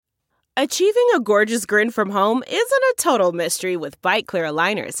Achieving a gorgeous grin from home isn't a total mystery with Bite Clear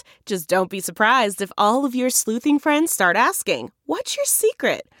aligners. Just don't be surprised if all of your sleuthing friends start asking, "What's your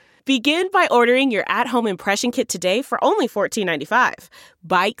secret?" Begin by ordering your at-home impression kit today for only $14.95.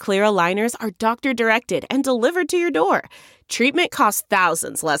 Bite Clear aligners are doctor-directed and delivered to your door. Treatment costs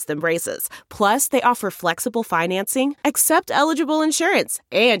thousands less than braces. Plus, they offer flexible financing, accept eligible insurance,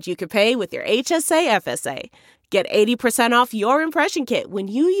 and you can pay with your HSA FSA. Get 80% off your impression kit when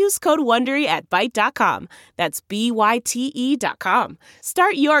you use code WONDERY at Byte.com. That's BYTE.com.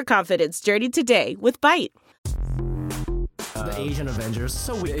 Start your confidence journey today with Byte. The Asian Avengers,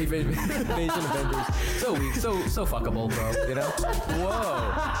 so weak. Asian Avengers, so weak, so fuckable, bro. You know?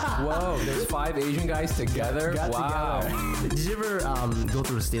 Whoa. There's 5 Asian guys together. Wow. Together. Did you ever go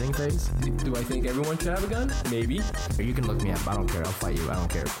through a stealing phase? Do I think everyone should have a gun? Maybe. You can look me up. I don't care. I'll fight you. I don't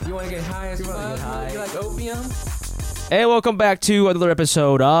care. You want to get high as fuck? You like opium? Hey, welcome back to another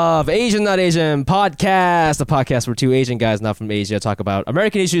episode of Asian Not Asian Podcast, a podcast where two Asian guys not from Asia talk about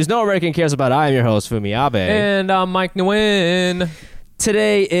American issues no American cares about. I am your host, Fumi Abe. And I'm Mike Nguyen.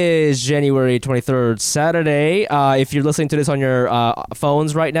 Today is January 23rd, Saturday. If you're listening to this on your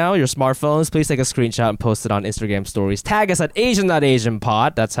phones right now, your smartphones, please take a screenshot and post it on Instagram stories. Tag us at Asian Not Asian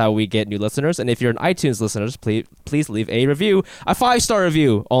Pod. That's how we get new listeners. And if you're an iTunes listener, please leave a review, a 5-star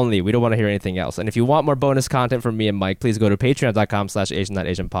review only. We don't want to hear anything else. And if you want more bonus content from me and Mike, please go to patreon.com/Asian Not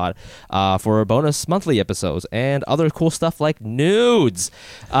Asian Pod for bonus monthly episodes and other cool stuff like nudes.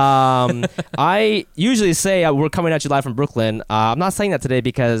 I usually say we're coming at you live from Brooklyn. I'm not saying that today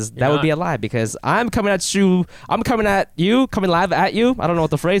because that would be a lie, because I'm coming at you coming live at you, I don't know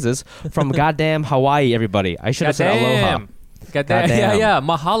what the phrase is, from goddamn Hawaii, everybody. I should have said aloha. Goddamn. Yeah.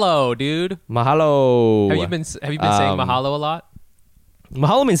 Mahalo, dude. Mahalo. Have you been saying mahalo a lot?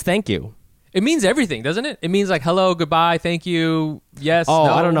 Mahalo means thank you. It means everything, doesn't it? It means like hello, goodbye, thank you, yes, no.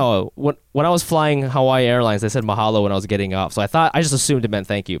 I don't know. When I was flying Hawaii Airlines, they said mahalo when I was getting off. So I just assumed it meant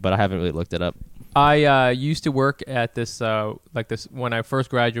thank you, but I haven't really looked it up. I used to work at this when I first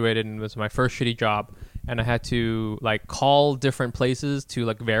graduated, and it was my first shitty job, and I had to like call different places to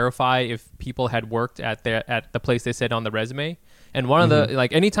like verify if people had worked at the place they said on the resume. And one of the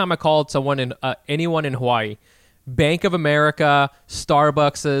anytime I called anyone in Hawaii, Bank of America,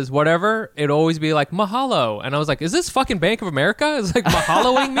 Starbucks, whatever, it'd always be like mahalo, and I was like, "Is this fucking Bank of America?" It's like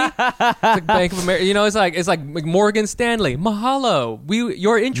mahaloing me. It's like Bank of America, it's like Morgan Stanley, mahalo.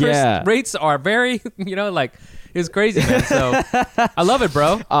 Your interest rates are very, it's crazy, man. So I love it,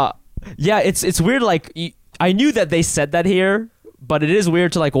 bro. It's weird. Like I knew that they said that here. But it is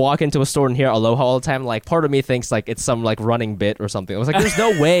weird to like walk into a store and hear aloha all the time. Like part of me thinks like it's some like running bit or something. I was like, there's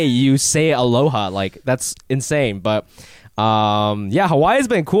no way you say aloha. Like that's insane. But Hawaii's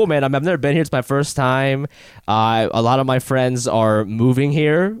been cool, man. I've never been here. It's my first time. A lot of my friends are moving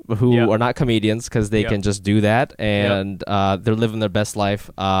here who are not comedians because they can just do that, and they're living their best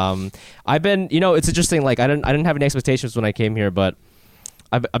life. I've been, it's interesting. Like I didn't have any expectations when I came here, but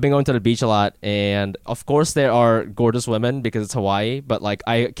I've been going to the beach a lot, and of course there are gorgeous women because it's Hawaii, but like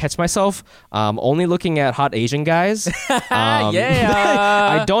I catch myself only looking at hot Asian guys.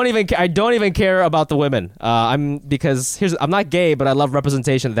 I don't even care about the women. I'm not gay, but I love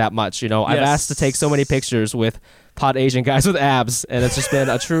representation that much. I've asked to take so many pictures with hot Asian guys with abs, and it's just been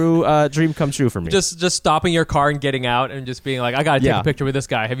a true dream come true for me. Just stopping your car and getting out and just being like, I gotta take a picture with this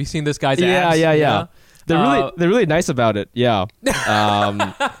guy. Have you seen this guy's abs? Yeah. They're really nice about it. Yeah.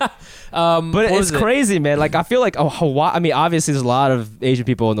 But it's crazy, man. Like I feel like Hawaii. I mean, obviously there's a lot of Asian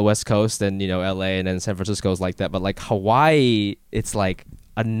people on the West Coast, and LA, and then San Francisco is like that. But like Hawaii, it's like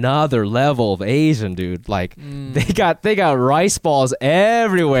another level of Asian, dude. Like they got rice balls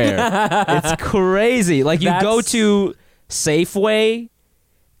everywhere. It's crazy. Like you go to Safeway,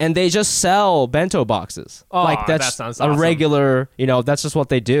 and they just sell bento boxes. Oh, like that sounds awesome. A regular. That's just what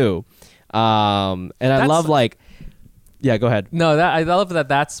they do. And I love go ahead. No, I love that.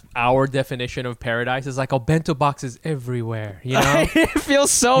 That's our definition of paradise. It's like bento boxes everywhere. It feels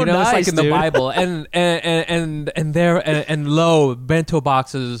so nice. It's like in the Bible, and lo, bento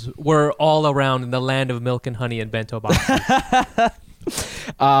boxes were all around in the land of milk and honey and bento boxes.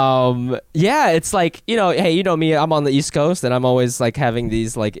 It's like, hey, me, I'm on the East Coast, and I'm always like having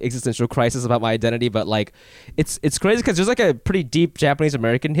these like existential crises about my identity, but like it's crazy because there's like a pretty deep Japanese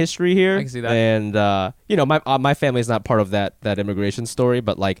American history here. I can see that. And my family's not part of that immigration story,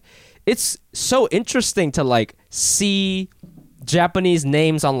 but like it's so interesting to like see Japanese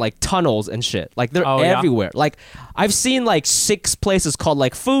names on like tunnels and shit. Like they're everywhere. Like I've seen like 6 places called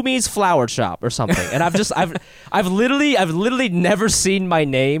like Fumi's Flower Shop or something, and I've literally never seen my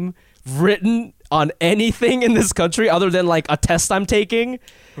name written on anything in this country other than like a test I'm taking.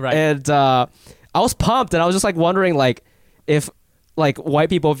 Right. And I was pumped, and I was just like wondering like if like white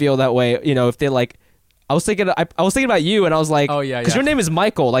people feel that way, you know, if they like. I was thinking about you, and I was like, oh yeah, because your name is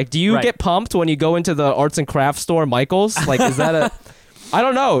Michael. Like, do you get pumped when you go into the arts and crafts store, Michael's? Like, is that a? I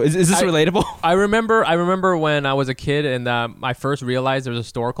don't know. Is this relatable? I remember when I was a kid, and I first realized there was a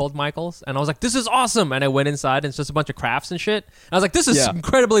store called Michael's, and I was like, "This is awesome!" And I went inside, and it's just a bunch of crafts and shit. And I was like, "This is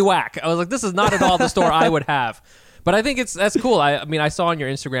incredibly whack." I was like, "This is not at all the store I would have." But I think that's cool. I mean, I saw on your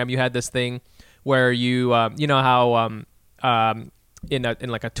Instagram you had this thing where you you know how in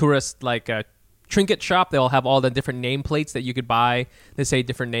like a tourist like a trinket shop, they'll have all the different nameplates that you could buy that say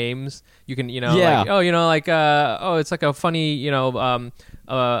different names. You can, you know, like, oh, you know, like, oh, it's like a funny, you know,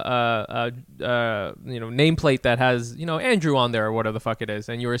 nameplate that has, you know, Andrew on there or whatever the fuck it is.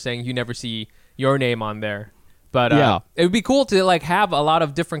 And you were saying you never see your name on there. But it would be cool to like have a lot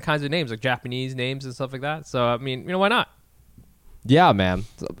of different kinds of names, like Japanese names and stuff like that. So, I mean, you know, why not? Yeah, man.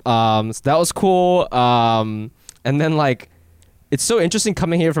 So that was cool. And then like, it's so interesting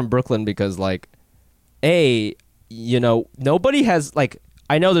coming here from Brooklyn because like, you know, nobody has like,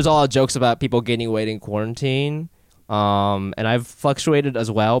 I know there's a lot of jokes about people gaining weight in quarantine, and I've fluctuated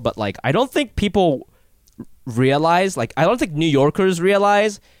as well, but like, I don't think people realize, like, I don't think New Yorkers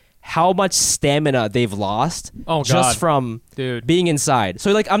realize how much stamina they've lost just from being inside.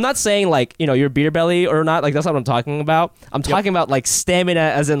 So like, I'm not saying like, you know, your beer belly or not, like that's not what I'm talking about. I'm talking about like stamina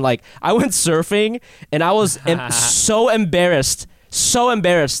as in like, I went surfing and I was so embarrassed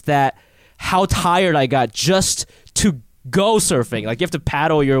that how tired I got just to go surfing. Like you have to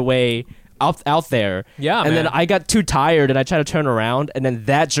paddle your way out there. Yeah, and then I got too tired and I tried to turn around, and then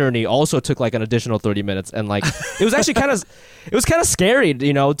that journey also took like an additional 30 minutes, and like it was actually kind of scary,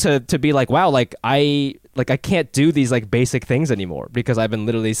 you know, to be like, wow, like I can't do these like basic things anymore because I've been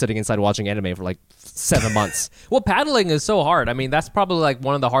literally sitting inside watching anime for like 7 months. Well, paddling is so hard. I mean, that's probably like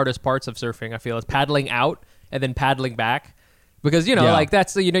one of the hardest parts of surfing, I feel, is paddling out and then paddling back. Because, you know, like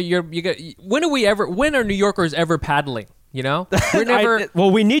that's, you know, when are New Yorkers ever paddling? You know, we're never.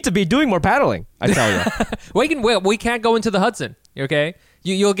 Well, we need to be doing more paddling, I tell you. we can't go into the Hudson. Okay,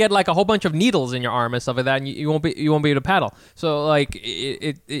 you'll get like a whole bunch of needles in your arm and stuff like that, and you won't be able to paddle. So like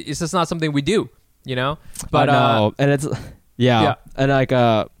it's just not something we do. You know, but and it's and like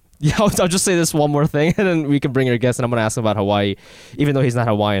I'll just say this one more thing, and then we can bring our guest, and I'm gonna ask him about Hawaii, even though he's not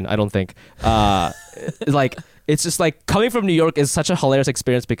Hawaiian. I don't think. Like it's just like coming from New York is such a hilarious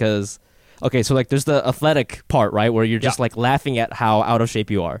experience because. Okay, so like there's the athletic part, right, where you're just like laughing at how out of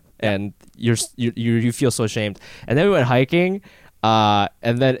shape you are, and you feel so ashamed. And then we went hiking, and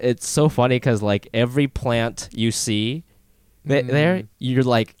then it's so funny because like every plant you see there, you're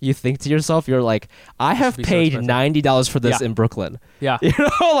like, you think to yourself, you're like, I have paid $90 for this in Brooklyn. Yeah, you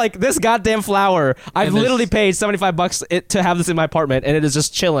know, like this goddamn flower, I've literally paid $75 to have this in my apartment, and it is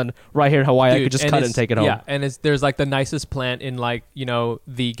just chilling right here in Hawaii. Dude, I could just cut it and take it home. Yeah, and there's like the nicest plant in like, you know,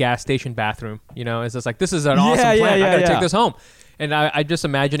 the gas station bathroom. You know, it's just like, this is an awesome plant. I gotta take this home. And I just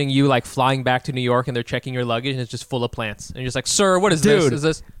imagining you like flying back to New York and they're checking your luggage and it's just full of plants. And you're just like, sir, what is this? Is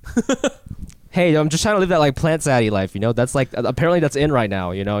this? Hey, I'm just trying to live that like plant zaddy life, you know? That's like, apparently that's in right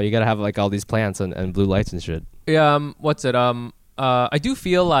now, you know? You gotta have like all these plants and blue lights and shit. Yeah, what's it? I do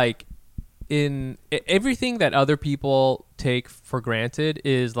feel like in everything that other people take for granted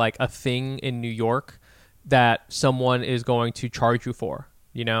is like a thing in New York that someone is going to charge you for,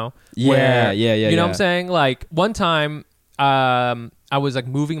 you know? Yeah. You know what I'm saying? Like one time, I was like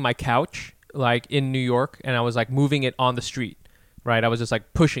moving my couch like in New York, and I was like moving it on the street, right? I was just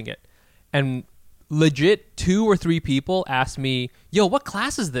like pushing it. And legit 2 or 3 people asked me, yo, what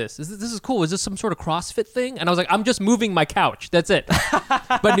class is this? This is cool. Is this some sort of CrossFit thing? And I was like, I'm just moving my couch. That's it.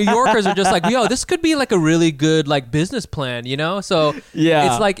 But New Yorkers are just like, yo, this could be like a really good like business plan, you know? So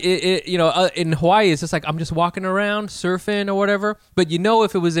it's like, you know, in Hawaii, it's just like, I'm just walking around surfing or whatever. But you know,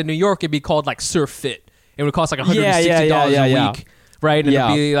 if it was in New York, it'd be called like Surf Fit. It would cost like $160 a week. Right, and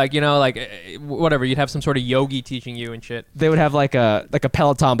it'd be like, you know, like whatever. You'd have some sort of yogi teaching you and shit. They would have like a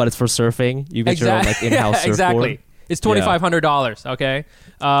Peloton, but it's for surfing. You get your own like in-house surfboard. Exactly. It's $2,500. Okay.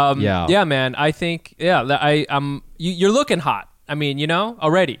 Yeah, man. I think you're looking hot. I mean, you know,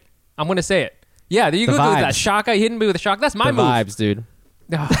 already. I'm gonna say it. Yeah, you go with that shaka, hitting me with a shaka. That's my move. Vibes, dude.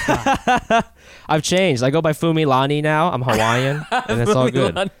 Oh, I've changed. I go by Fumi Lani now. I'm Hawaiian, and it's all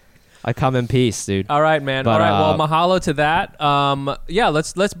good. I come in peace, dude. All right, man. All right. Well, mahalo to that. Yeah,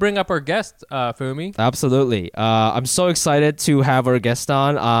 let's bring up our guest, Fumi. Absolutely. I'm so excited to have our guest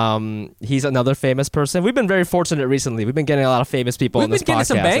on. He's another famous person. We've been very fortunate recently. We've been getting a lot of famous people on this podcast. We've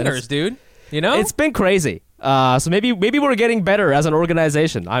been getting some bangers, dude. You know? It's been crazy. So maybe we're getting better as an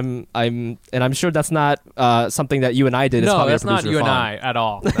organization. I'm sure that's not something that you and I did. No, that's not you and I at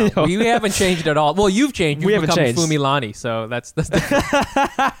all. No. We haven't changed at all. Well, you've changed. You've become Fumilani, so that's different.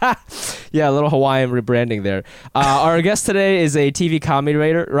 Yeah, a little Hawaiian rebranding there. Our guest today is a TV comedy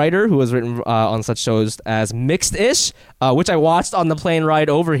writer who has written on such shows as Mixed-ish, which I watched on the plane ride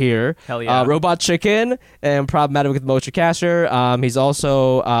over here. Hell yeah. Robot Chicken and Problematic with Moshe Kasher. He's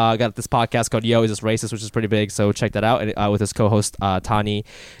also got this podcast called Yo, Is This Racist, which is pretty big, so check that out, and with his co-host Tani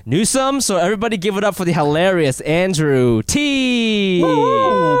Newsome. So everybody give it up for the hilarious Andrew T.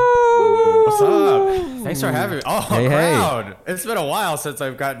 What's up? Thanks for having me. Oh, hey, crowd. Hey. It's been a while since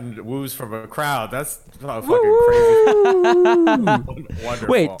I've gotten woos from a crowd. That's fucking crazy. Wonderful.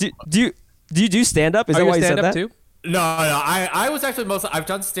 Wait, do you do stand-up? Is that why you said that? Too? No. I was actually I've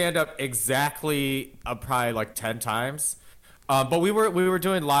done stand-up exactly probably like 10 times. But we were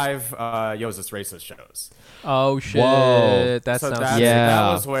doing live Yo, Is This Racist shows. Oh shit! Whoa. That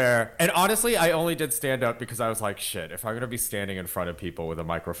was where. And honestly, I only did stand up because I was like, shit. If I'm gonna be standing in front of people with a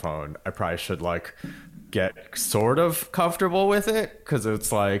microphone, I probably should like get sort of comfortable with it, because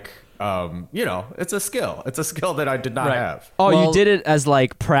it's like, it's a skill. It's a skill that I did not have. Oh, well, you did it as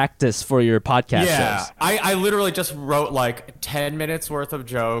like practice for your podcast shows. I literally just wrote like 10 minutes worth of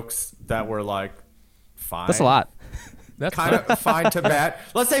jokes that were like fine. That's a lot. That's kind of fine to bad.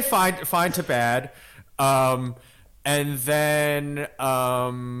 Let's say fine to bad. And then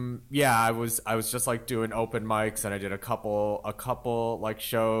I was just like doing open mics, and I did a couple like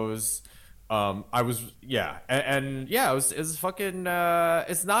shows. It was fucking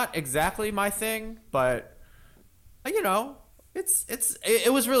it's not exactly my thing, but it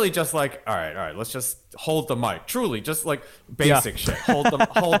was really just like, all right, let's just hold the mic. Truly, just like basic shit. Hold the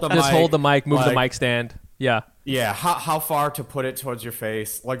mic. Just hold the mic, move the like, mic stand. Yeah. Yeah, how far to put it towards your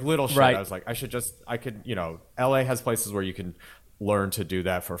face, like little shit. Right. I was like, LA has places where you can learn to do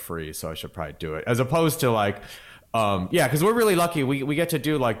that for free, so I should probably do it, as opposed to like, because we're really lucky. We get to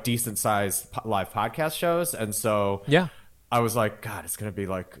do like decent sized live podcast shows, and so yeah, I was like, God, it's gonna be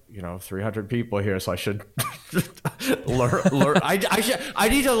like 300 people here, so I should learn. I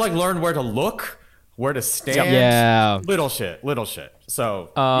need to like learn where to look, where to stand. Yeah, little shit. So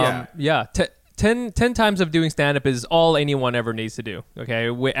 10 times of doing stand-up is all anyone ever needs to do. Okay,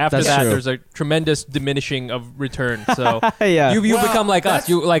 after That's that, true. There's a tremendous diminishing of return. So yeah, you become like us.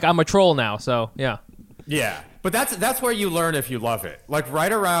 You like, I'm a troll now. So yeah. But that's where you learn if you love it. Like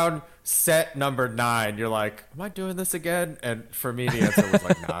right around set number 9, you're like, am I doing this again? And for me, the answer was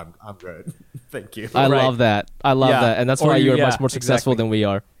like, nah, I'm good. Thank you. I love that. And that's why you're much more successful than we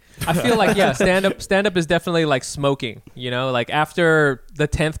are. I feel like stand up is definitely like smoking, like after the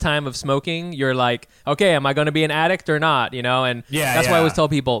 10th time of smoking, you're like, okay, am I going to be an addict or not, and that's why I always tell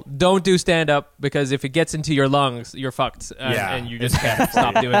people, don't do stand up, because if it gets into your lungs, you're fucked, and you just can't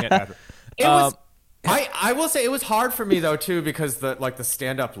stop doing it. It was I will say it was hard for me though too, because the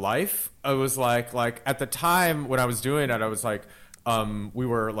stand up life, I was like at the time when I was doing it, I was like, we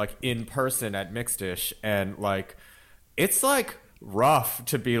were like in person at Mixed-ish, and like it's like rough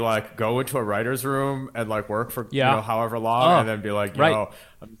to be like go into a writer's room and like work for however long, and then be like, I'm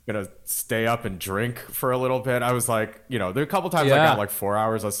just gonna stay up and drink for a little bit. I was like, there are a couple times I got like 4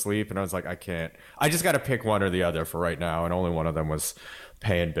 hours of sleep, and I was like, I can't. I just got to pick one or the other for right now, and only one of them was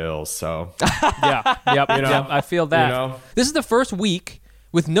paying bills. So yep, I feel that. This is the first week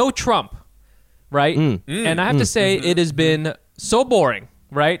with no Trump, right? And I have to say, it has been so boring.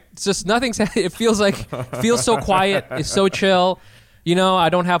 Right? It's just nothing's. It feels so quiet. It's so chill. I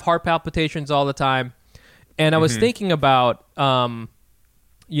don't have heart palpitations all the time. And I was thinking about, I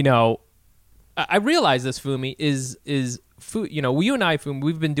realize this, Fumi, is you and I, Fumi,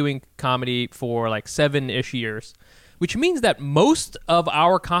 we've been doing comedy for like 7-ish years, which means that most of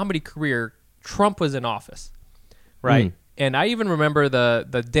our comedy career, Trump was in office, right? And I even remember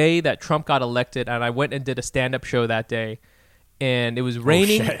the day that Trump got elected, and I went and did a stand-up show that day. And it was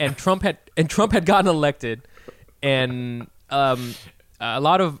raining, and Trump had gotten elected, and a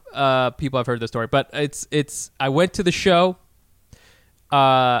lot of people have heard the story. But it's I went to the show.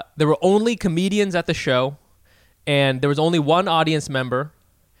 There were only comedians at the show, and there was only one audience member,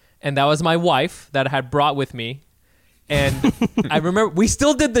 and that was my wife that I had brought with me. And I remember we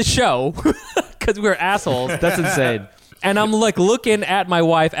still did the show because we were assholes. That's insane. And I'm like looking at my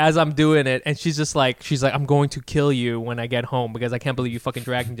wife as I'm doing it, and she's like, I'm going to kill you when I get home, because I can't believe you fucking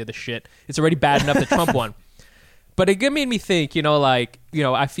dragged me to the shit. It's already bad enough that Trump won. But it made me think,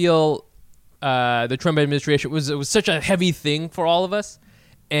 I feel the Trump administration was such a heavy thing for all of us.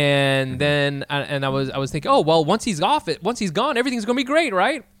 And then I was thinking, oh well, once he's gone, everything's gonna be great,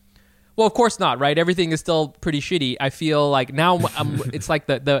 right? Well, of course not, right? Everything is still pretty shitty. I feel like now it's like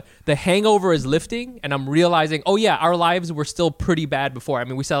the hangover is lifting, and I'm realizing, oh yeah, our lives were still pretty bad before. I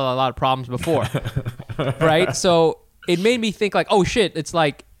mean, we still had a lot of problems before, right? So it made me think like, oh shit, it's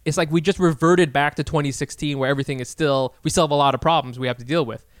like we just reverted back to 2016 where everything is we still have a lot of problems we have to deal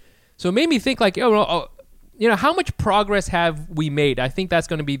with. So it made me think like, how much progress have we made? I think that's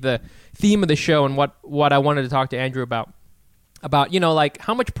going to be the theme of the show and what I wanted to talk to Andrew about, like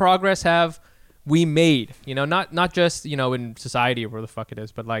how much progress have we made, not just, in society or where the fuck it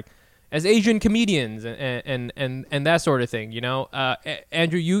is, but like as Asian comedians and that sort of thing,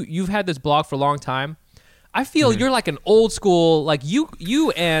 Andrew, you've had this blog for a long time. I feel you're like an old school, like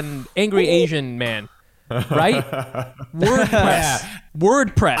you and Angry Asian Man, right?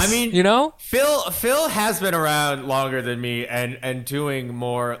 WordPress. I mean, Phil has been around longer than me and doing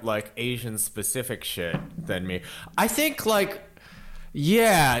more like Asian specific shit than me. I think like,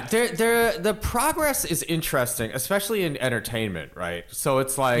 yeah, the progress is interesting, especially in entertainment, right? So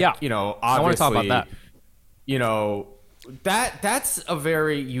it's like, obviously, I want to talk about that. That's a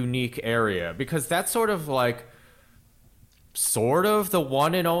very unique area because that's sort of the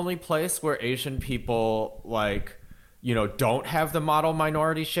one and only place where Asian people like, don't have the model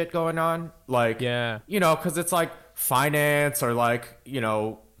minority shit going on. Like, because it's like finance or like,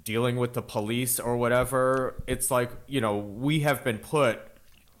 dealing with the police or whatever. It's like, we have been put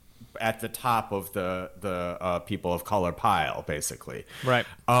at the top of the people of color pile, basically. Right.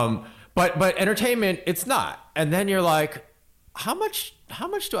 But entertainment, it's not. And then you're like, how much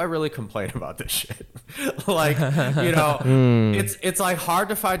do I really complain about this shit? Like, it's like hard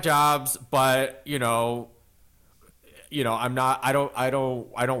to find jobs, but I don't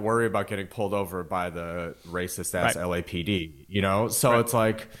worry about getting pulled over by the racist ass LAPD, So it's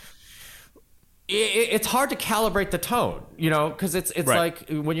like it's hard to calibrate the tone, because it's like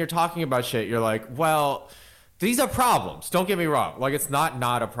when you're talking about shit, you're like, well, these are problems. Don't get me wrong. Like, it's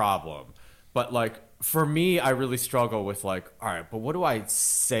not a problem. But like, for me, I really struggle with like, all right, but what do I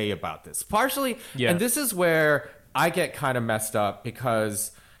say about this? Partially, and this is where I get kind of messed up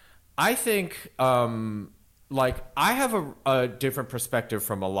because I think like I have a different perspective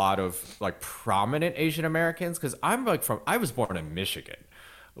from a lot of like prominent Asian Americans because I was born in Michigan.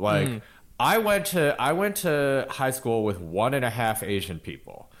 Like I went to high school with 1.5 Asian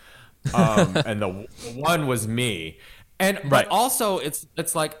people. And the one was me. But also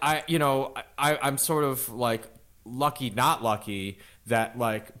it's like I'm sort of like lucky, not lucky that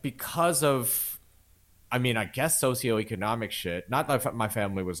like because of, I mean, I guess socioeconomic shit, not that my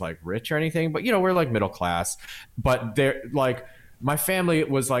family was like rich or anything, but we're like middle class, but they're like, my family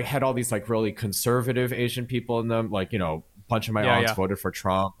was like, had all these like really conservative Asian people in them. Like, a bunch of my aunts voted for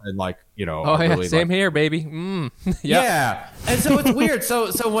Trump and like, really, same like, here, baby. Yeah. And so it's weird. So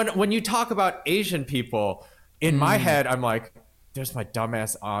when you talk about Asian people, in my head, I'm like, there's my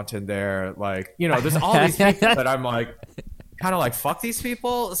dumbass aunt in there. Like, there's all these people that I'm like, kind of like, fuck these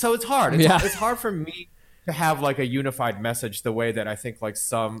people. So it's hard. It's hard for me to have like a unified message the way that I think like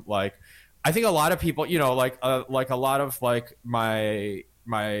some, like, I think a lot of people, like a lot of like my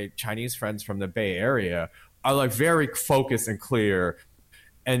Chinese friends from the Bay Area are like very focused and clear.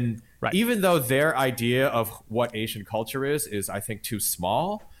 And even though their idea of what Asian culture is I think too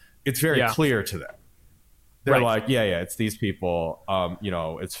small, it's very clear to them. They're like, it's these people,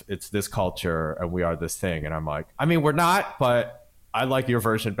 it's this culture and we are this thing. And I'm like, I mean, we're not, but I like your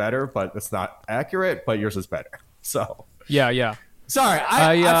version better, but it's not accurate, but yours is better. So yeah. Sorry,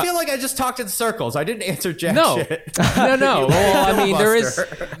 I feel like I just talked in circles. I didn't answer jack shit. No. Well, I mean, there is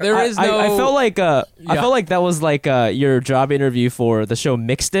no. I felt like I felt like that was like your job interview for the show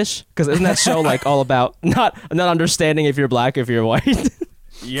Mixed-ish, because isn't that show like all about not understanding if you're black, if you're white?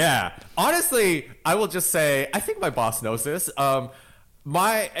 Yeah. Honestly, I will just say, I think my boss knows this. I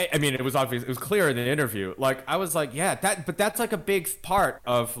mean, it was obvious. It was clear in the interview. Like, I was like, but that's like a big part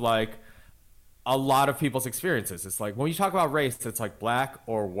of like a lot of people's experiences. It's like when you talk about race, it's like black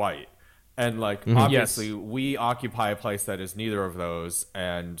or white. And like, obviously we occupy a place that is neither of those.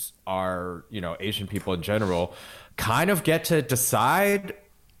 And our, Asian people in general kind of get to decide,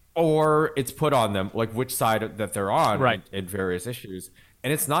 or it's put on them, like which side that they're on in various issues.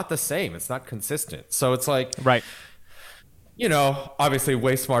 And it's not the same. It's not consistent. So it's like, obviously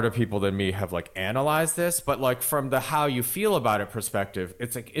way smarter people than me have like analyzed this, but like from the how you feel about it perspective,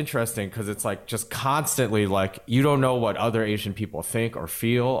 it's like interesting because it's like just constantly like you don't know what other Asian people think or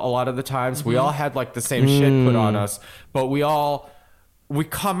feel a lot of the times. We all had like the same shit put on us, but we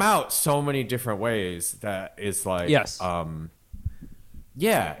come out so many different ways that is like, it's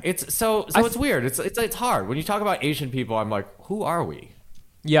so it's weird. It's hard when you talk about Asian people. I'm like, who are we?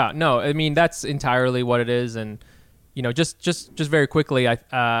 Yeah, no, I mean that's entirely what it is, and just very quickly,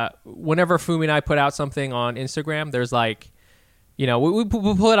 whenever Fumi and I put out something on Instagram, there's like, we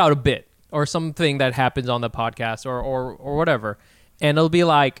pull it out a bit or something that happens on the podcast or whatever, and it'll be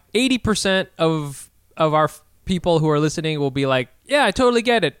like 80% of our people who are listening will be like, yeah, I totally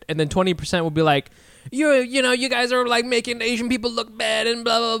get it, and then 20% will be like, you guys are like making Asian people look bad and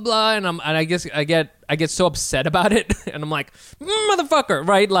blah blah blah, and I guess I get so upset about it, and I'm like, motherfucker,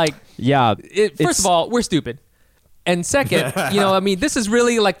 right? Like, yeah. First of all, we're stupid, and second, I mean, this is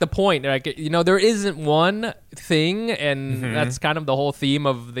really like the point. Like, there isn't one thing, and that's kind of the whole theme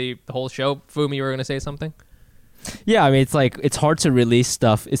of the whole show. Fumi, you were gonna say something? Yeah, I mean, it's like it's hard to release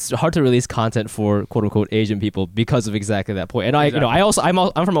stuff. It's hard to release content for quote unquote Asian people because of exactly that point. And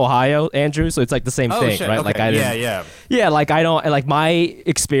I'm from Ohio, Andrew, so it's like the same thing, shit, right? okay. Like like I don't like my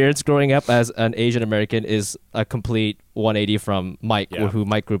experience growing up as an Asian American is a complete 180 from Mike, who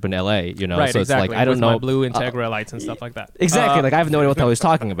Mike grew up in LA. Right, so exactly. it's like I don't know blue Integra lights and stuff like that. Exactly, like I have no idea what the hell he's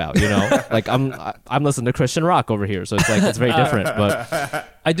talking about. Like I'm listening to Christian rock over here, so it's like it's very different. But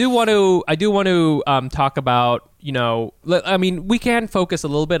I do want to talk about, I mean, we can focus a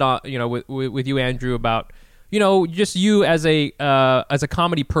little bit on, with you, Andrew, about, just you as a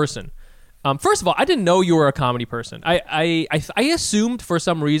comedy person. First of all, I didn't know you were a comedy person. I assumed for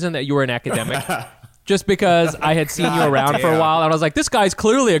some reason that you were an academic, just because I had seen you around for a while, and I was like, this guy's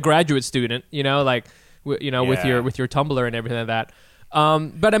clearly a graduate student, with your Tumblr and everything like that.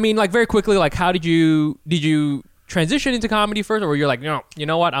 But I mean, like very quickly, like how did you transition into comedy first, or were you like, you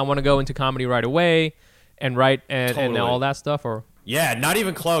know what, I want to go into comedy right away and write and all that stuff? Or not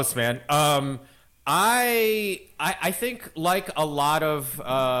even close, man. I think like a lot of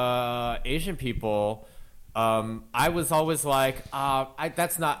Asian people, I was always like,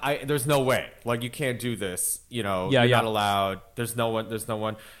 there's no way, like you can't do this, you're not allowed. There's no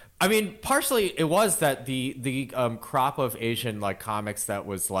one. I mean, partially it was that the crop of Asian like comics that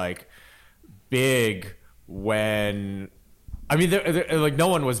was like big when, I mean, like no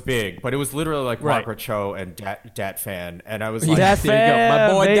one was big, but it was literally like Barbara Cho and Dat Fan, and I was like, Dat Fan, my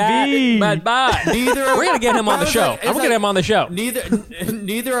boy baby. We're gonna get him on the show. I'm gonna get him on the show.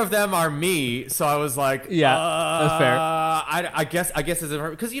 Neither of them are me, so I was like, that's fair. I guess it's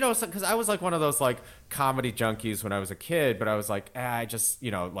because because I was like one of those like comedy junkies when I was a kid, but I was like, I just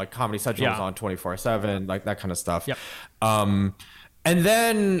like Comedy Central was on 24/7, like that kind of stuff. Yep. And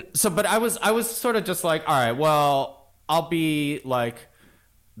then but I was sort of just like, all right, well, I'll be like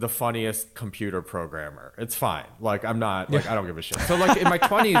the funniest computer programmer. It's fine. Like I'm not like I don't give a shit. So like in my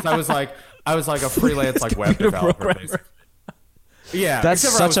 20s, I was like a freelance like web developer. Yeah, that's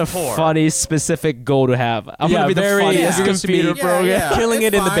such a funny specific goal to have. I'm gonna be the funniest computer programmer, killing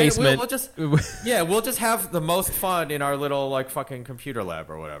it in the basement. We'll just have the most fun in our little like fucking computer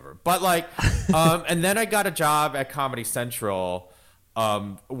lab or whatever. But like, and then I got a job at Comedy Central,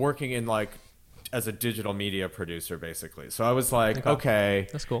 working in like as a digital media producer, basically. So I was like, okay,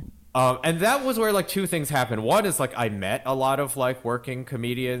 that's cool. And that was where like two things happened. One is like I met a lot of like working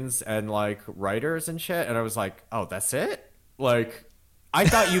comedians and like writers and shit, and I was like, oh, that's it? Like, I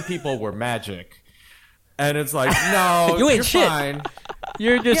thought you people were magic. And it's like, no, you ain't you're shit. fine.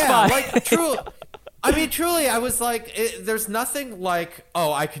 You're just fine. Like truly, I was like, there's nothing like,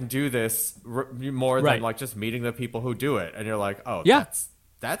 oh, I can do this more than like just meeting the people who do it. And you're like, oh, that's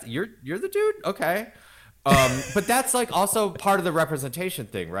you're the dude? Okay. But that's like also part of the representation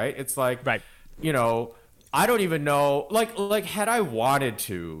thing, right? It's like, I don't even know, like had I wanted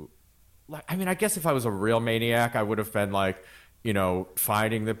to, like, I mean, I guess if I was a real maniac, I would have been like,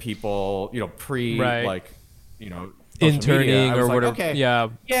 finding the people, interning or whatever. Okay.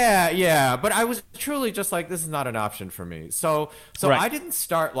 Yeah. But I was truly just like, this is not an option for me. So I didn't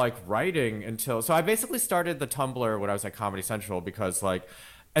start like writing until, so I basically started the Tumblr when I was at Comedy Central because like,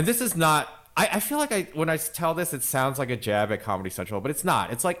 and this is not, I feel like when I tell this, it sounds like a jab at Comedy Central, but it's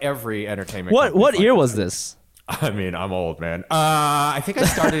not. It's like every entertainment. What year was this? I mean, I'm old, man. I think I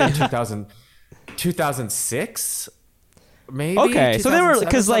started in 2006, maybe. Okay, so they were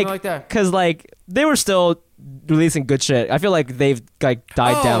because they were still releasing good shit. I feel like they've like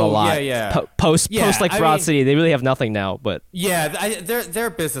died down a lot. Post like Broad City, they really have nothing now. But their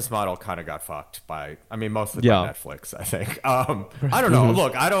business model kind of got fucked by, mostly by Netflix. I think. I don't know.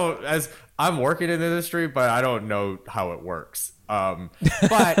 Look, I'm working in the industry, but I don't know how it works. But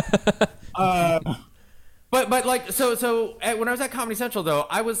like so when I was at Comedy Central though,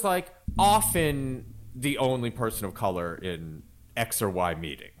 I was like often the only person of color in X or Y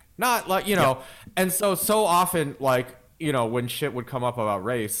meeting. Not like, and so often like, when shit would come up about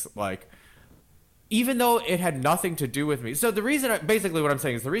race, like even though it had nothing to do with me. So the reason, basically what I'm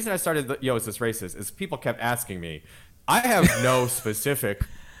saying is the reason I started Yo, Is This Racist? Is people kept asking me. I have no specific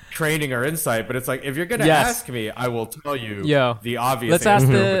training or insight, but it's like, if you're going to ask me, I will tell you the obvious Let's ask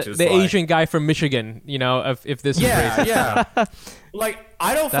answer, which is the like, Asian guy from Michigan, if this is racist. Yeah. Like,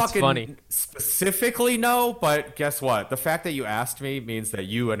 I don't That's fucking funny. specifically know, but guess what? The fact that you asked me means that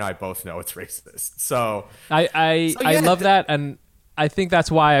you and I both know it's racist. So I love that, and I think that's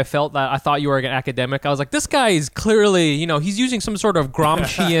why I felt that I thought you were an academic. I was like, this guy is clearly, he's using some sort of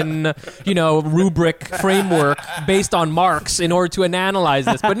Gramscian, rubric framework based on Marx in order to analyze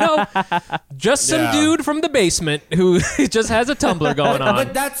this. But no, just some dude from the basement who just has a tumbler going on.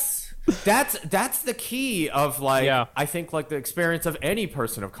 But that's the key of I think like the experience of any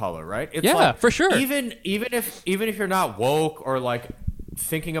person of color, right? It's like, for sure. Even if you're not woke or like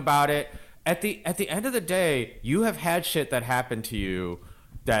thinking about it, at the end of the day, you have had shit that happened to you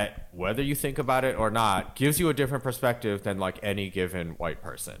that, whether you think about it or not, gives you a different perspective than like any given white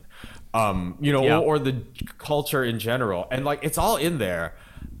person, or the culture in general, and like it's all in there,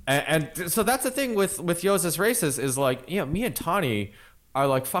 and so that's the thing with Yo, Is This Racist? Is like, me and Tani are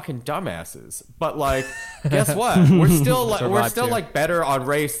like fucking dumbasses, but like, guess what? We're still like better on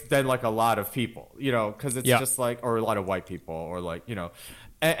race than like a lot of people, because it's just like, or a lot of white people, or like,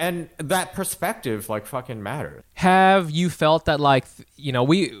 and that perspective like fucking matters. Have you felt that like,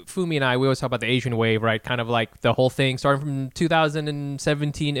 Fumi and I, we always talk about the Asian wave, right? Kind of like the whole thing starting from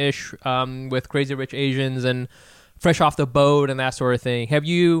 2017-ish with Crazy Rich Asians and Fresh Off the Boat and that sort of thing. Have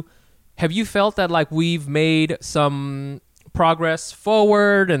you felt that like we've made some progress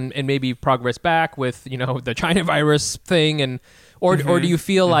forward and maybe progress back with, the China virus thing, or do you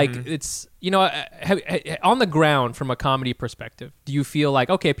feel like it's, on the ground from a comedy perspective, do you feel like,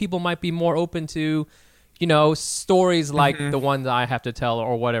 okay, people might be more open to, stories like the ones I have to tell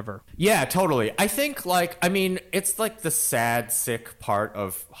or whatever? Yeah, totally. I think it's like the sad, sick part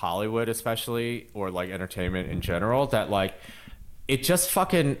of Hollywood, especially, or like entertainment in general, that like it just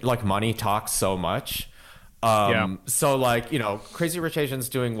fucking like money talks so much. So like, Crazy Rich Asians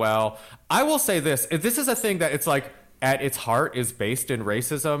doing well. I will say this is a thing that it's like at its heart is based in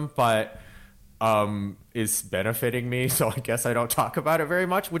racism, but is benefiting me, so I guess I don't talk about it very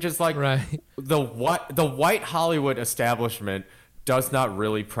much, which is like the white Hollywood establishment does not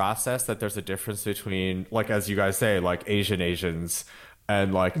really process that there's a difference between, like, as you guys say, like Asians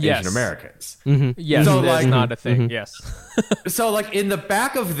and like Asian Americans. Yes, so that's like not a thing. Yes. So like in the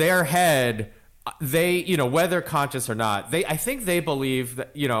back of their head, they, whether conscious or not, I think they believe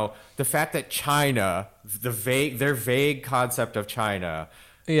that, the fact that China, their vague concept of China,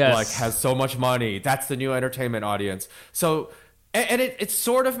 like has so much money, that's the new entertainment audience. So, and it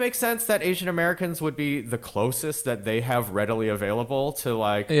sort of makes sense that Asian Americans would be the closest that they have readily available to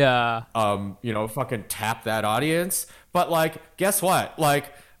like, fucking tap that audience. But like, guess what?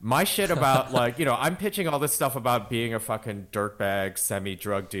 Like, my shit about like, I'm pitching all this stuff about being a fucking dirtbag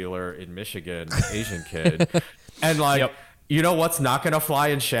semi-drug dealer in Michigan, Asian kid. And like, what's not going to fly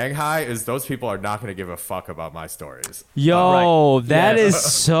in Shanghai is those people are not going to give a fuck about my stories. That is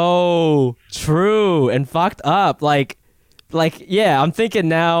so true and fucked up. Like, I'm thinking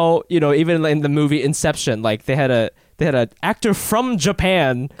now, even in the movie Inception, like they had an actor from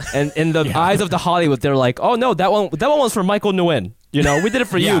Japan, and in the eyes of the Hollywood, they're like, oh no, that one was for Michael Nguyen. We did it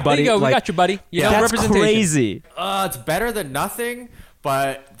for you, buddy. There you go. Like, we got you, buddy. That's crazy. It's better than nothing,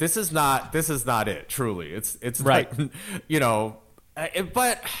 but this is not it. Truly, it's right. Like,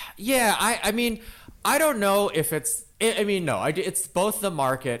 but yeah, I mean, I don't know if it's. I mean, no, it's both the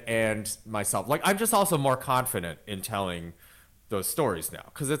market and myself. Like, I'm just also more confident in telling those stories now,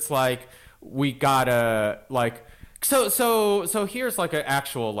 because it's like we gotta like. So here's like an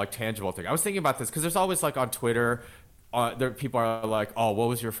actual like tangible thing. I was thinking about this because there's always like on Twitter. There people are like, oh, what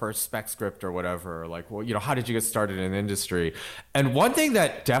was your first spec script or whatever? Or like, well, how did you get started in the industry? And one thing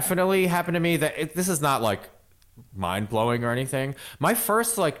that definitely happened to me this is not like mind blowing or anything. My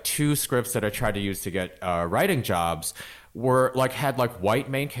first like 2 scripts that I tried to use to get writing jobs were like had like white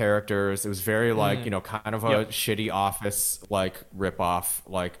main characters. It was very like kind of a shitty Office like ripoff,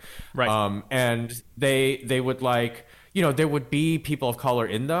 like and they would like there would be people of color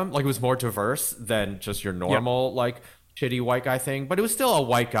in them. Like it was more diverse than just your normal like shitty white guy thing, but it was still a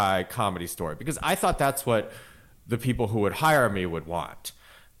white guy comedy story because I thought that's what the people who would hire me would want.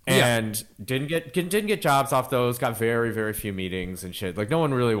 And didn't get jobs off those, got very, very few meetings and shit. Like no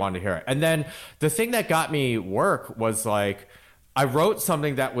one really wanted to hear it. And then the thing that got me work was like I wrote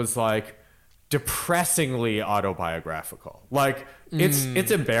something that was like depressingly autobiographical. Like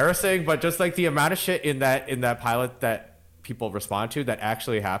it's embarrassing, but just like the amount of shit in that pilot that people respond to that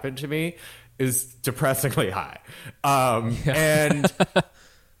actually happened to me is depressingly high. And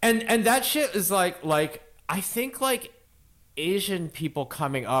that shit is like I think like Asian people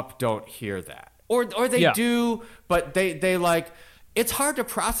coming up don't hear that, or they do, but they like, it's hard to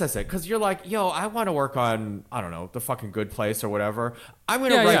process it because you're like, yo, I want to work on, I don't know, The Fucking Good Place or whatever. I'm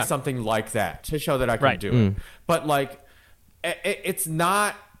gonna write something like that to show that I can do it. But like, it's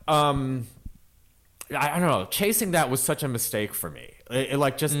not. I don't know. Chasing that was such a mistake for me. It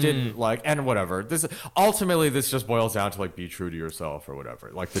like just didn't like, and whatever. This just boils down to like be true to yourself or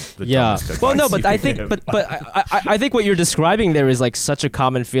whatever. Like the dumbest well, no, advice but I you think, can but give. I think what you're describing there is like such a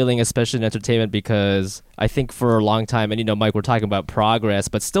common feeling, especially in entertainment, because I think for a long time, and you know, Mike, we're talking about progress,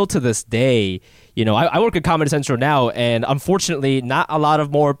 but still to this day, you know, I work at Comedy Central now, and unfortunately, not a lot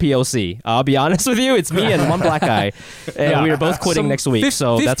of more POC. I'll be honest with you, it's me and one black guy, and we are both quitting next week.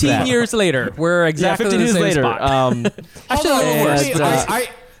 So that's 15 years later, we're exactly 15 the years same later. spot.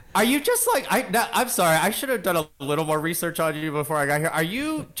 Are you just like I'm sorry, I should have done a little more research on you before I got here. Are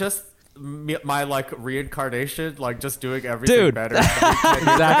you just my like reincarnation, like just doing everything better?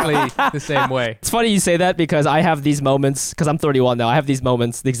 Exactly the same way. It's funny you say that because I have these moments, because I'm 31 now, I have these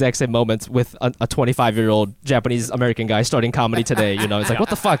moments, the exact same moments with a 25-year-old Japanese American guy starting comedy today. You know, it's like, what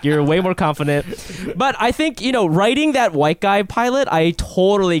the fuck? You're way more confident. But I think, you know, writing that white guy pilot, I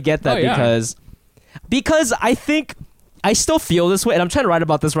totally get that because I think I still feel this way, and I'm trying to write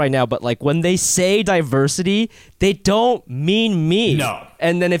about this right now, but like when they say diversity, they don't mean me. No.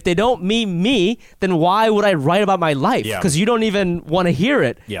 And then if they don't mean me, then why would I write about my life? Because you don't even want to hear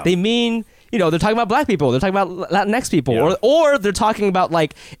it. Yeah. They mean, you know, they're talking about black people, they're talking about Latinx people, or they're talking about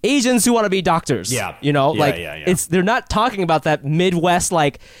like Asians who want to be doctors. Yeah. You know, it's they're not talking about that Midwest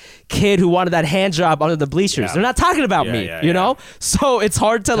like kid who wanted that hand job under the bleachers. Yeah. They're not talking about me, you know? So it's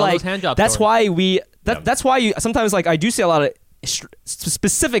hard to like, that's why we... That's why you sometimes like I do see a lot of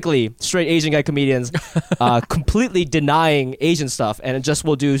specifically straight Asian guy comedians completely denying Asian stuff and just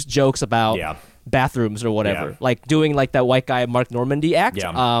will do jokes about bathrooms or whatever, like doing like that white guy Mark Normandy act,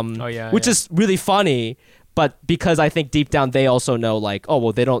 which is really funny. But because I think deep down they also know like, oh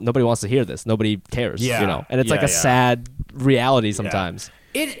well, nobody wants to hear this, nobody cares, you know, and it's like a sad reality sometimes.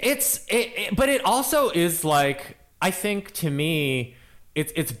 But it also is like, I think to me,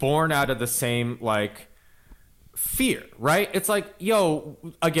 it's born out of the same like fear, right? It's like, yo,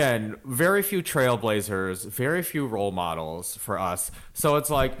 again, very few trailblazers, very few role models for us. So it's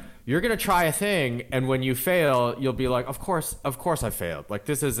like, you're gonna try a thing, and when you fail, you'll be like, of course I failed. Like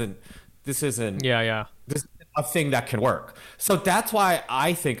this isn't this is a thing that can work. So that's why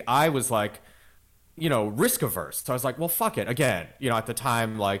I think I was like, you know, risk averse. So I was like, well, fuck it. Again, you know, at the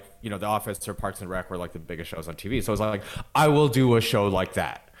time, like, you know, The Office or Parks and Rec were like the biggest shows on TV. So I was like, I will do a show like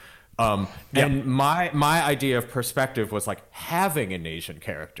that. And my idea of perspective was like having an Asian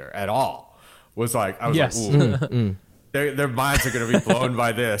character at all was like, I was like, ooh, their minds are going to be blown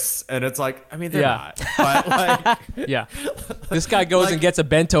by this. And it's like, I mean, they're not. But like, this guy goes and gets a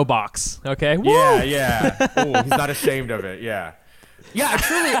bento box. Okay. Woo! Yeah. Ooh, he's not ashamed of it. Yeah. Yeah,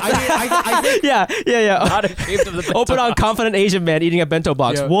 truly. I mean, I think. Yeah. Not ashamed of the bento Open on box. confident Asian man eating a bento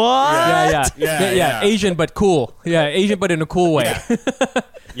box. Yeah. What? Yeah. Asian but cool. Yeah, Asian but in a cool way.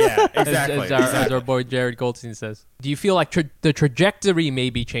 Yeah, exactly. As our boy Jared Goldstein says. Do you feel like the trajectory may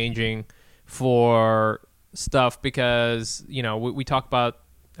be changing for stuff because, you know, we talk about,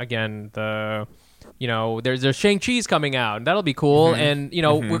 again, you know, there's Shang-Chi's coming out, and that'll be cool. And, you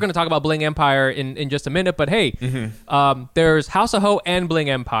know, we're going to talk about Bling Empire in just a minute. But, hey, there's House of Ho and Bling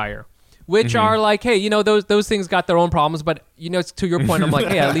Empire, which are like, hey, you know, those things got their own problems. But, you know, to your point, I'm like,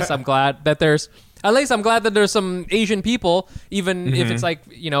 hey, at least I'm glad that there's some Asian people, even if it's like,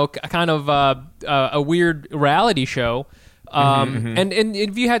 you know, kind of a weird reality show. And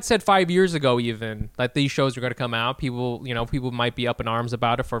if you had said 5 years ago even that these shows are going to come out, people might be up in arms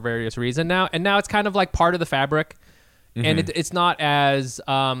about it for various reasons now. And now it's kind of like part of the fabric, and it's not as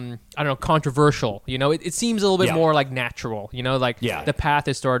I don't know, controversial. You know, it seems a little bit more like natural. You know, like the path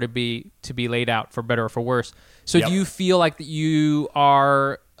is started to be laid out for better or for worse. So do you feel like that you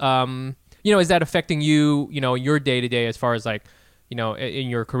are you know, is that affecting you, you know, your day to day as far as like, you know, in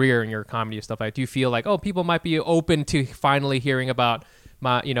your career and your comedy and stuff like that? Do you feel like, oh, people might be open to finally hearing about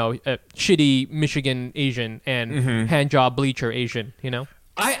my, you know, shitty Michigan Asian and hand job bleacher Asian, you know?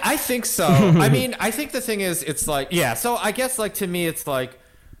 I think so. I mean, I think the thing is, it's like, so I guess like to me, it's like,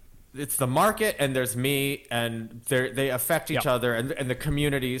 it's the market and there's me and they affect each other and the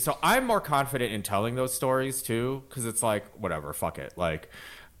community. So I'm more confident in telling those stories too, because it's like, whatever, fuck it. Like,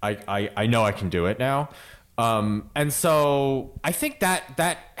 I know I can do it now. And so I think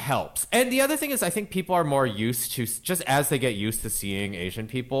that helps. And the other thing is I think people are more used to, just as they get used to seeing Asian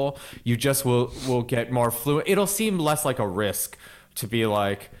people, you just will get more fluent. It'll seem less like a risk to be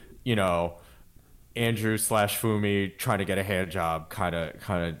like, you know, Andrew / Fumi trying to get a hand job kind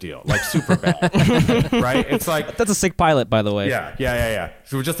of deal, like super bad, right? It's like That's a sick pilot, by the way. Yeah.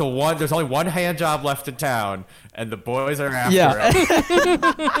 So just there's only one hand job left in town, and the boys are after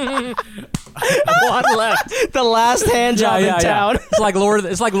it. One left. The last hand job in town. It's like Lord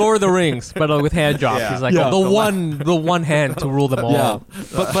of the Rings, but with hand jobs. Yeah. He's like the one hand to rule them all. Yeah.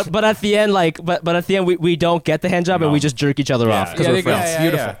 But at the end, we don't get the hand job and we just jerk each other off. 'cause we're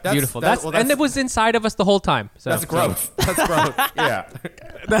friends. Beautiful. And it was inside of us the whole time. So, That's growth. That's growth. Yeah.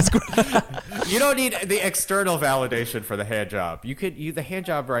 That's growth. You don't need the external validation for the hand job. You could use the hand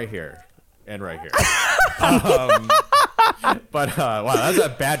job right here and right here. But wow, that's a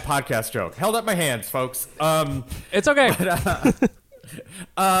bad podcast joke. Held up my hands, folks. It's okay.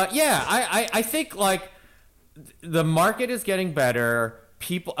 I think like the market is getting better.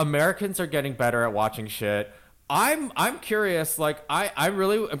 Americans are getting better at watching shit. I'm curious. Like I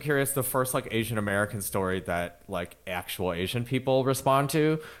really am curious. The first like Asian American story that like actual Asian people respond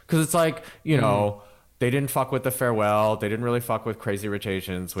to, because it's like, you know, they didn't fuck with The Farewell. They didn't really fuck with Crazy Rich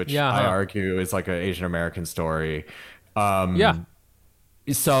Asians, which I argue is like an Asian American story.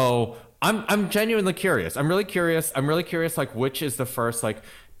 So I'm genuinely curious. I'm really curious. Like which is the first like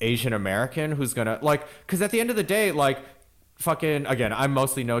Asian American who's gonna like, because at the end of the day, like fucking, again, I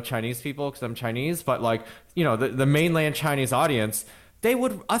mostly know Chinese people because I'm Chinese, but like, you know, the mainland Chinese audience, they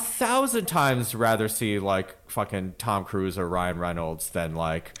would 1,000 times rather see like fucking Tom Cruise or Ryan Reynolds than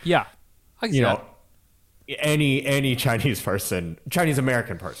like, I can see that. any Chinese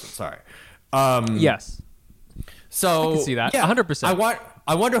American person. Sorry. Yes. So I can see that. 100%.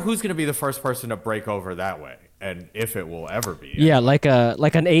 I wonder who's going to be the first person to break over that way, and if it will ever be. Yeah, like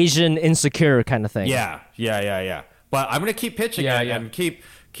an Asian Insecure kind of thing. Yeah. But I'm gonna keep pitching it and keep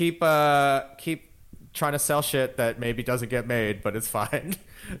trying to sell shit that maybe doesn't get made, but it's fine.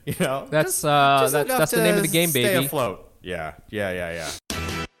 You know, that's just the name of the game, baby. Stay afloat. Yeah.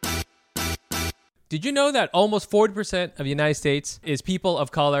 Did you know that almost 40% of the United States is people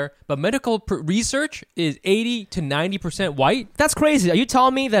of color, but medical research is 80 to 90% white? That's crazy. Are you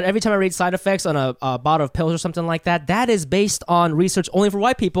telling me that every time I read side effects on a bottle of pills or something like that, that is based on research only for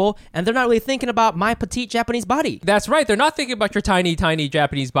white people, and they're not really thinking about my petite Japanese body? That's right. They're not thinking about your tiny, tiny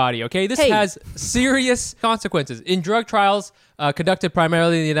Japanese body, okay? This has serious consequences. In drug trials conducted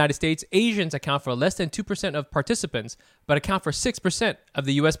primarily in the United States, Asians account for less than 2% of participants, but account for 6% of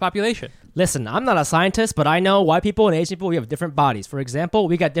the U.S. population. Listen, I'm not a scientist, but I know white people and Asian people, we have different bodies. For example,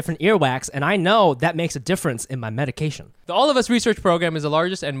 we got different earwax, and I know that makes a difference in my medication. The All of Us research program is the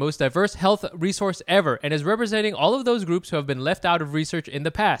largest and most diverse health resource ever, and is representing all of those groups who have been left out of research in the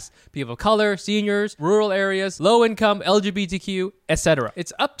past. People of color, seniors, rural areas, low income, LGBTQ, etc.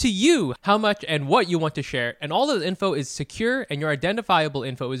 It's up to you how much and what you want to share, and all of the info is secure and your identifiable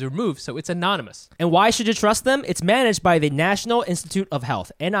info is removed, so it's anonymous. And why should you trust them? It's managed by the National Institute of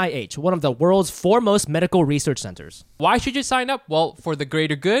Health, NIH, one of the world's foremost medical research centers. Why should you sign up? Well, for the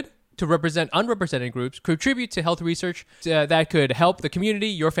greater good, to represent unrepresented groups, contribute to health research that could help the community,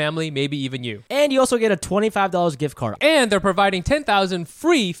 your family, maybe even you. And you also get a $25 gift card. And they're providing 10,000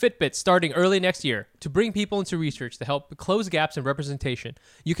 free Fitbits starting early next year to bring people into research to help close gaps in representation.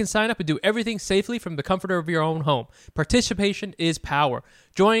 You can sign up and do everything safely from the comfort of your own home. Participation is power.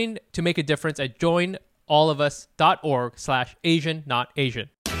 Join to make a difference at joinallofus.org/Asian Not Asian.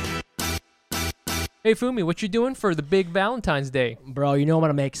 Hey Fumi, what you doing for the big Valentine's Day? Bro, you know I'm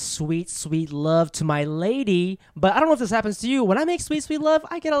gonna make sweet, sweet love to my lady, but I don't know if this happens to you. When I make sweet, sweet love,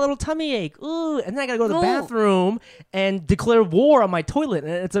 I get a little tummy ache. Ooh, and then I gotta go to the bathroom and declare war on my toilet,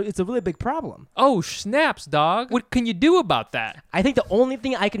 and it's a really big problem. Oh, snaps, dog. What can you do about that? I think the only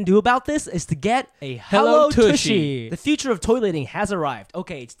thing I can do about this is to get a Hello Tushy. The future of toileting has arrived.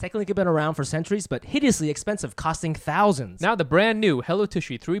 Okay, it's technically been around for centuries, but hideously expensive, costing thousands. Now the brand new Hello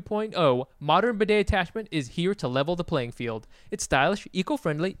Tushy 3.0 modern bidet attachment is here to level the playing field. It's stylish,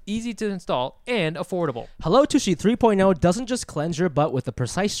 eco-friendly, easy to install, and affordable. Hello Tushy 3.0 doesn't just cleanse your butt with a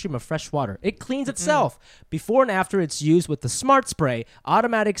precise stream of fresh water. It cleans itself. Before and after it's used with the Smart Spray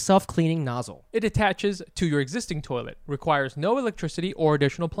automatic self-cleaning nozzle. It attaches to your existing toilet, requires no electricity or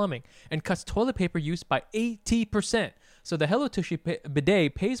additional plumbing, and cuts toilet paper use by 80%. So the Hello Tushy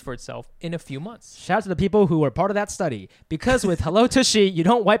bidet pays for itself in a few months. Shout out to the people who were part of that study. Because with Hello Tushy, you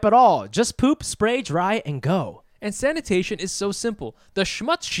don't wipe at all. Just poop, spray, dry, and go. And sanitation is so simple. The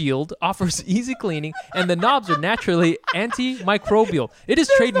Schmutz Shield offers easy cleaning, and the knobs are naturally antimicrobial. It is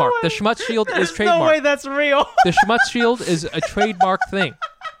trademarked. The Schmutz Shield is trademarked. No way that's real. The Schmutz Shield is a trademark thing.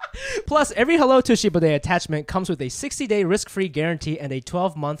 Plus, every Hello Tushy Bidet attachment comes with a 60-day risk-free guarantee and a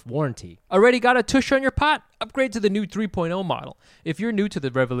 12-month warranty. Already got a tush on your pot? Upgrade to the new 3.0 model. If you're new to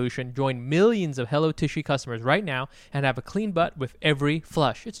the revolution, join millions of Hello Tushy customers right now and have a clean butt with every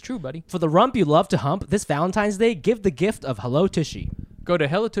flush. It's true, buddy. For the rump you love to hump, this Valentine's Day, give the gift of Hello Tushy. Go to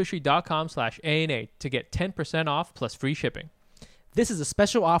hellotushy.com/ANA to get 10% off plus free shipping. This is a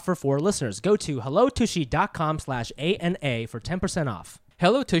special offer for listeners. Go to hellotushy.com/ANA for 10% off.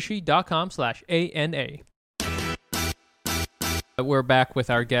 hellotushy.com/ANA. We're back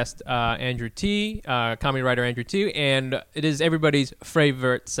with our guest, Andrew T., comedy writer Andrew T., and it is everybody's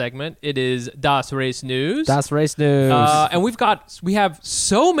favorite segment. It is Das Race News. Das Race News. And we have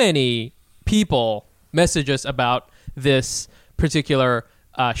so many people message us about this particular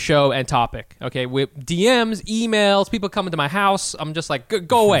show and topic. Okay, with DMs, emails, people coming to my house. I'm just like,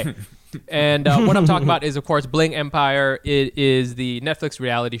 go away. And what I'm talking about is, of course, Bling Empire. It is the Netflix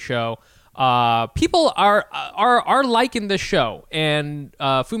reality show. People are liking this show, and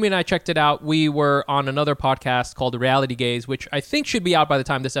Fumi and I checked it out. We were on another podcast called The Reality Gaze, which I think should be out by the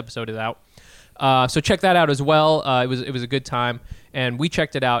time this episode is out. So check that out as well. It was a good time, and we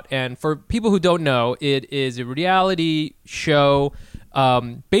checked it out. And for people who don't know, it is a reality show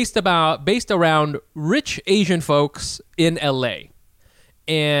based around rich Asian folks in LA.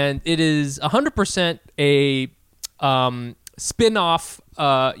 And it is 100% a spin-off,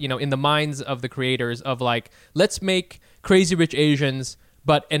 in the minds of the creators of like, let's make Crazy Rich Asians,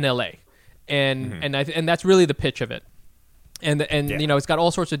 but in LA, and that's really the pitch of it. And it's got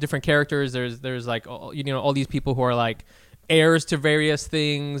all sorts of different characters. There's like all these people who are like heirs to various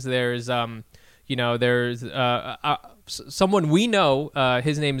things. There's someone we know.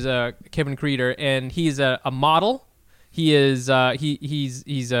 His name's Kevin Creeder, and he's a model. He is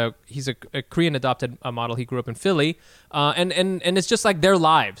he's a Korean adopted model. He grew up in Philly, and it's just like their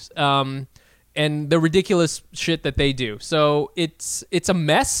lives, and the ridiculous shit that they do. So it's a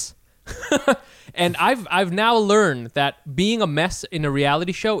mess, and I've now learned that being a mess in a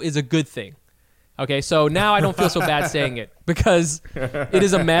reality show is a good thing. Okay, so now I don't feel so bad saying it because it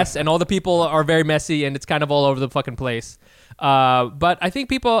is a mess, and all the people are very messy, and it's kind of all over the fucking place. But I think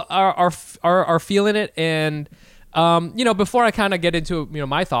people are feeling it, and. Before I kind of get into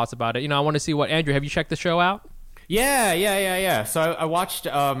my thoughts about it, I want to see what Andrew. Have you checked the show out? Yeah. So I watched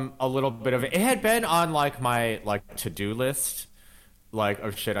a little bit of it. It had been on like my to-do list,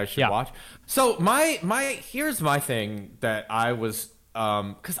 of shit I should watch. So here's my thing that I was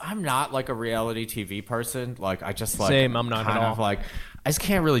because I'm not like a reality TV person. Like I just same. I'm not at all. I just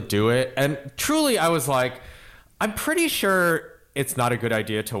can't really do it. And truly, I was like, I'm pretty sure it's not a good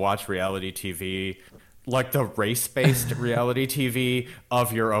idea to watch reality TV. Like the race-based reality TV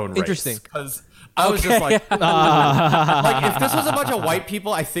of your own race. Interesting. Because I was just like, like if this was a bunch of white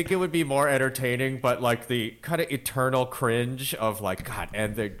people, I think it would be more entertaining. But like the kind of eternal cringe of like, God,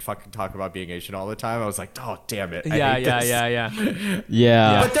 and they fucking talk about being Asian all the time. I was like, oh damn it. Yeah.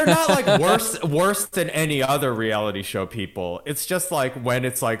 But they're not like worse than any other reality show people. It's just like when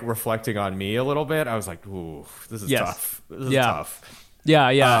it's like reflecting on me a little bit. I was like, ooh, this is tough. This is tough.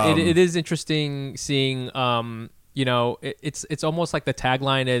 Yeah. It is interesting seeing, it's almost like the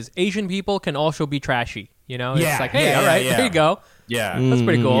tagline is Asian people can also be trashy, It's like, hey, all right, there you go. Yeah. That's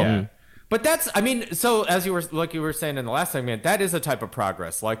pretty cool. Yeah. But so as you were saying in the last segment, that is a type of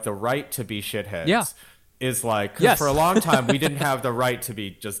progress. Like the right to be shitheads is like, 'cause for a long time, we didn't have the right to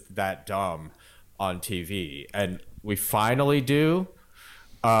be just that dumb on TV. And we finally do.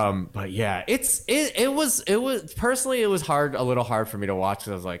 But yeah, it was personally, it was a little hard for me to watch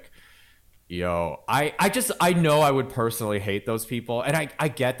because I was like, yo, I know I would personally hate those people, and I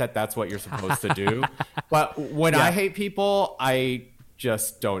get that that's what you're supposed to do, but when I hate people, I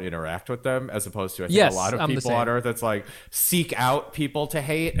just don't interact with them, as opposed to I think a lot of people on Earth that's like seek out people to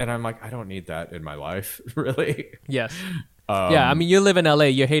hate, and I'm like, I don't need that in my life, really. Yes. You live in LA,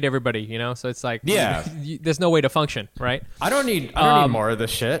 you hate everybody, so it's like, there's no way to function, right? I don't need more of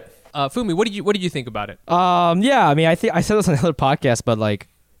this shit. Fumi, what did you think about it? I think I said this on another podcast, but like,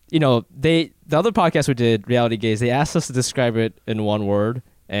 the other podcast we did, Reality Gaze, they asked us to describe it in one word,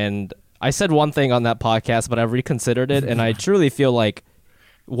 and I said one thing on that podcast, but I've reconsidered it, and I truly feel like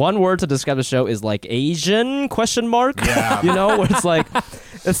one word to describe the show is like Asian ? Yeah. Where it's like,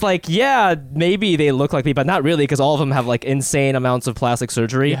 it's like, yeah, maybe they look like me, but not really, because all of them have like insane amounts of plastic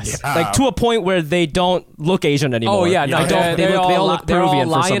surgery. Yes. Yeah. Like to a point where they don't look Asian anymore. Oh yeah, no, They don't. They all look they're all Peruvian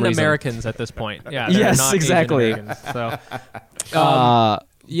for some lion reason. Americans at this point. Yeah, they're Yes, not Asian exactly. Americans, so,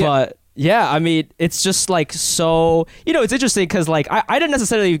 yeah. But yeah, I mean, it's just like so. It's interesting because like I didn't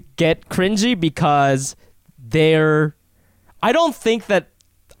necessarily get cringy because they're. I don't think that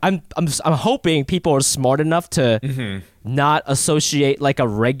I'm hoping people are smart enough to not associate like a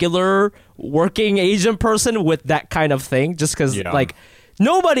regular working Asian person with that kind of thing, just because like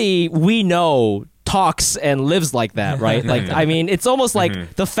nobody we know talks and lives like that, right? Like, I mean, it's almost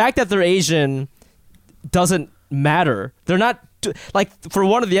like the fact that they're Asian doesn't matter. They're not like, for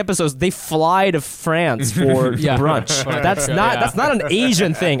one of the episodes, they fly to France for brunch. That's not an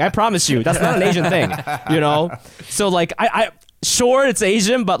Asian thing. I promise you, that's not an Asian thing. So like I sure it's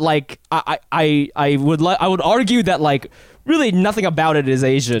Asian, but like I would argue that like really nothing about it is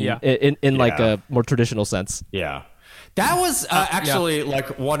Asian in like a more traditional sense. Yeah. That was actually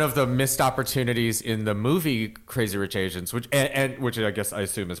like one of the missed opportunities in the movie Crazy Rich Asians, which I guess I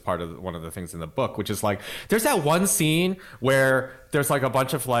assume is part of one of the things in the book, which is like there's that one scene where there's like a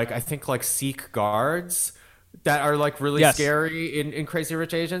bunch of like I think like Sikh guards that are like really scary in Crazy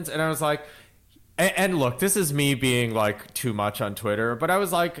Rich Asians, and I was like. And look, this is me being like too much on Twitter, but I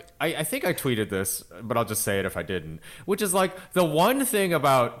was like, I think I tweeted this, but I'll just say it if I didn't, which is like the one thing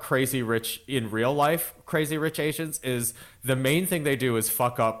about Crazy Rich in real life, Crazy Rich Asians, is the main thing they do is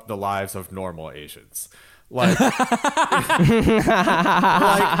fuck up the lives of normal Asians. Like, like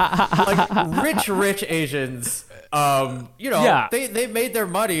rich Asians. They made their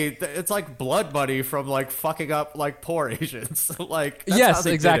money. It's like blood money from like fucking up like poor Asians. Like yes,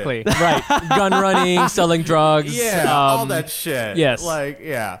 exactly. Right. Gun running, selling drugs. Yeah, all that shit. Yes. Like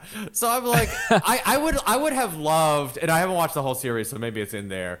So I'm like, I would have loved, and I haven't watched the whole series, so maybe it's in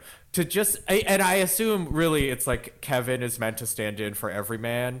there. To just, and I assume really it's like Kevin is meant to stand in for every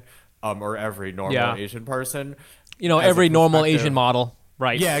man, or every normal Asian person. Every normal Asian model.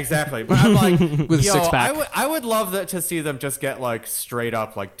 Right. Yeah, exactly. But I'm like, with a six-pack. I would love to see them just get like straight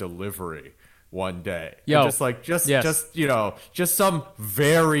up like delivery one day. Yo. And just some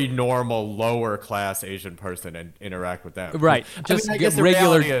very normal lower class Asian person and interact with them. Right. Just get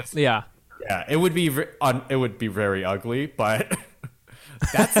regular. Yeah, it would be very ugly, but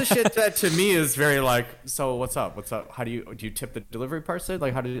that's the shit that to me is very like, so what's up? How do you tip the delivery person?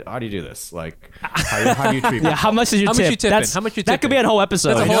 Like, how do you do this? Like, how do you treat me? Yeah, how much did you tip? How much you tipping? That could be a whole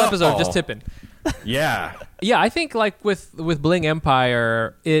episode. That's a whole episode of just tipping. Yeah. Yeah, I think like with Bling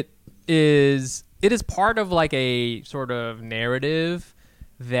Empire, it is part of like a sort of narrative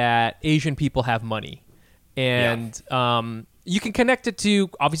that Asian people have money. And you can connect it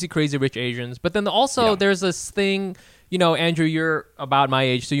to obviously Crazy Rich Asians, but then also there's this thing. Andrew, you're about my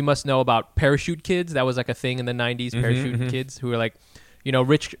age, so you must know about parachute kids. That was like a thing in the 90s, parachute kids who were like,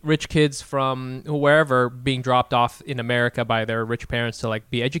 rich kids from wherever being dropped off in America by their rich parents to like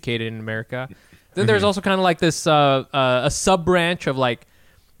be educated in America. Then there's also kind of like this a sub-branch of like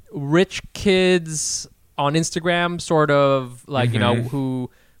rich kids on Instagram, sort of like, who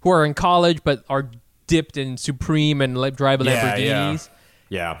are in college but are dipped in Supreme and drive Lamborghinis.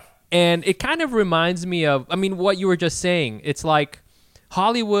 Yeah. And it kind of reminds me of, what you were just saying. It's like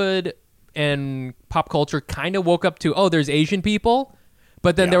Hollywood and pop culture kind of woke up to, oh, there's Asian people,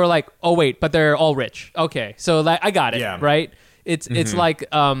 but then they were like, oh wait, but they're all rich. Okay, so like I got it, right? It's like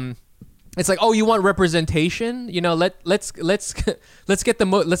oh, you want representation? Let's get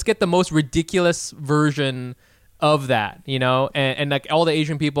the most ridiculous version of that, and like all the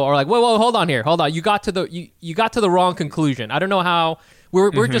Asian people are like, whoa, hold on, you got to the wrong conclusion. I don't know how.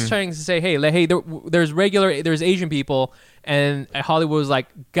 We're just trying to say, hey, there's Asian people, and Hollywood was like,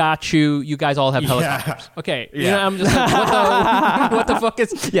 got you. You guys all have helicopters. Okay, I'm just like, what the fuck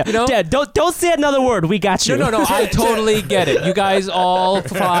is? Yeah, Dad, don't say another word. We got you. No, I totally get it. You guys all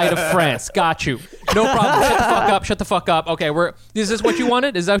fly to France. Got you. No problem. Shut the fuck up. Okay, is this what you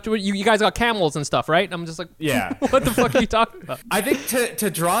wanted? Is that what you guys got camels and stuff, right? I'm just like, what the fuck are you talking about? I think to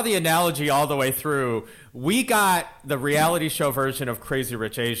draw the analogy all the way through, we got the reality show version of Crazy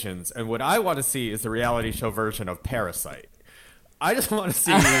Rich Asians, and what I want to see is the reality show version of Parasite. I just want to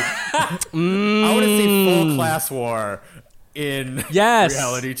see, I want to see full class war in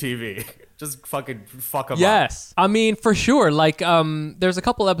reality TV. just fucking fuck them up. Yes. I mean, for sure. Like, there's a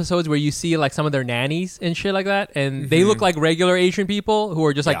couple episodes where you see like some of their nannies and shit like that, and they look like regular Asian people who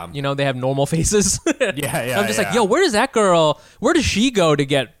are just like, they have normal faces. I'm just like, yo, where does she go to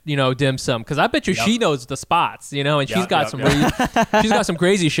get, dim sum? Because I bet you she knows the spots, and she's got she's got some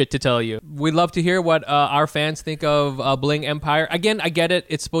crazy shit to tell you. We'd love to hear what our fans think of Bling Empire. Again, I get it.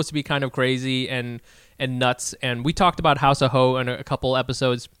 It's supposed to be kind of crazy and nuts. And we talked about House of Ho in a couple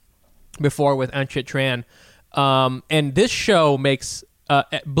episodes before with Anchit Tran. And this show makes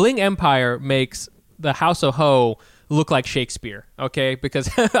Bling Empire makes the House of Ho look like Shakespeare, okay? Because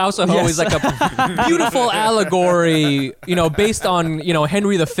House of Ho is like a beautiful allegory, based on,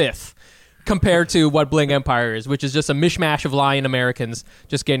 Henry V compared to what Bling Empire is, which is just a mishmash of lying Americans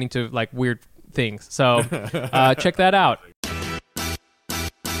just getting to like weird things. So check that out.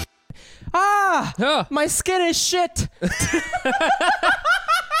 My skin is shit.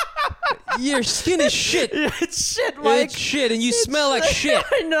 Your skin is shit. It's shit, Mike. It's shit, and you smell like shit.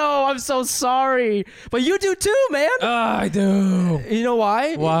 I know. I'm so sorry. But you do too, man. I do. You know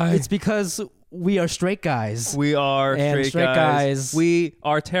why? Why? It's because we are straight guys. We are straight guys. We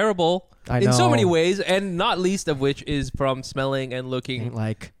are terrible in so many ways, and not least of which is from smelling and looking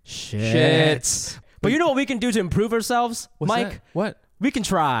like shit. But you know what we can do to improve ourselves, Mike? That? What? We can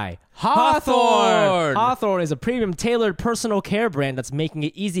try Hawthorne. Hawthorne is a premium tailored personal care brand that's making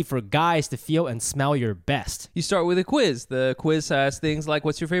it easy for guys to feel and smell your best. You start with a quiz. The quiz has things like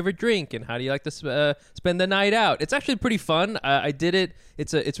what's your favorite drink and how do you like to spend the night out. It's actually pretty fun. I did it.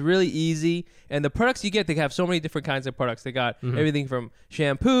 It's really easy. And the products you get, they have so many different kinds of products. They got everything from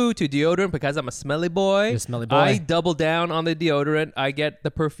shampoo to deodorant because I'm a smelly boy. You're a smelly boy. I double down on the deodorant. I get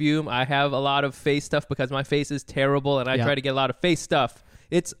the perfume. I have a lot of face stuff because my face is terrible and I try to get a lot of face stuff.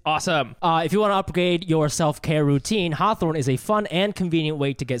 It's awesome. If you want to upgrade your self-care routine, Hawthorne is a fun and convenient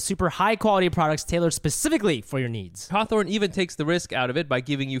way to get super high-quality products tailored specifically for your needs. Hawthorne even takes the risk out of it by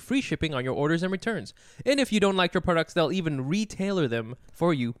giving you free shipping on your orders and returns. And if you don't like your products, they'll even retailer them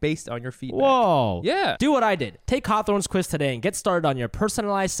for you based on your feedback. Whoa. Yeah. Do what I did. Take Hawthorne's quiz today and get started on your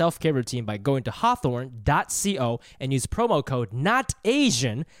personalized self-care routine by going to hawthorne.co and use promo code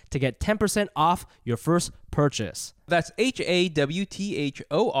NOTAsian to get 10% off your first purchase. That's HAWTHORNE.co,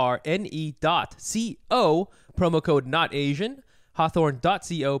 promo code NOTAsian,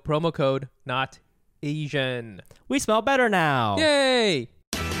 hawthorne.co, promo code NOTAsian. We smell better now. Yay!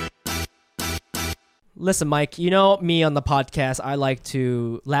 Listen, Mike, you know me on the podcast, I like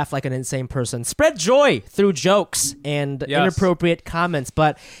to laugh like an insane person, spread joy through jokes and inappropriate comments,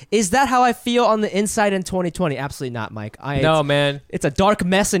 but is that how I feel on the inside in 2020? Absolutely not, Mike. No, man. It's a dark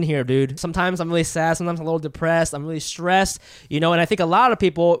mess in here, dude. Sometimes I'm really sad, sometimes I'm a little depressed, I'm really stressed, and I think a lot of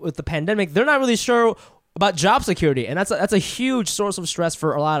people with the pandemic, they're not really sure about job security, and that's a huge source of stress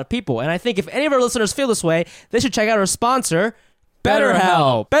for a lot of people. And I think if any of our listeners feel this way, they should check out our sponsor,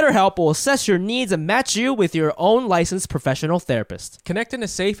 BetterHelp. BetterHelp will assess your needs and match you with your own licensed professional therapist. Connect in a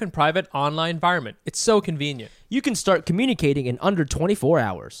safe and private online environment. It's so convenient. You can start communicating in under 24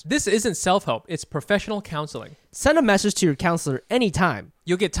 hours. This isn't self-help, it's professional counseling. Send a message to your counselor anytime.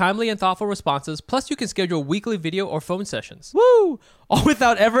 You'll get timely and thoughtful responses, plus you can schedule weekly video or phone sessions. Woo! All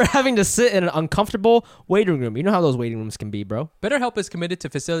without ever having to sit in an uncomfortable waiting room. You know how those waiting rooms can be, bro. BetterHelp is committed to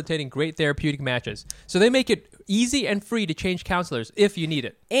facilitating great therapeutic matches, so they make it easy and free to change counselors if you need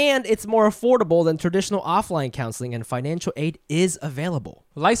it. And it's more affordable than traditional offline counseling, and financial aid is available.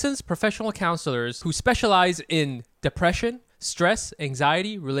 Licensed professional counselors who specialize in depression, stress,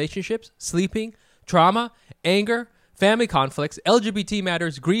 anxiety, relationships, sleeping, trauma, anger, family conflicts, LGBT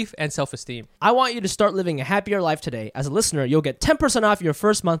matters, grief, and self-esteem. I want you to start living a happier life today. As a listener, you'll get 10% off your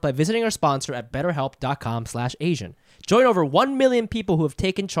first month by visiting our sponsor at betterhelp.com/Asian. Join over 1 million people who have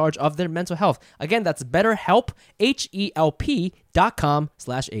taken charge of their mental health. Again, that's BetterHelp,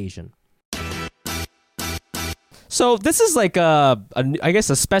 HELP.com/Asian. So this is like I guess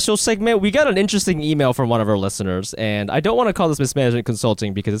a special segment. We got an interesting email from one of our listeners, and I don't want to call this mismanagement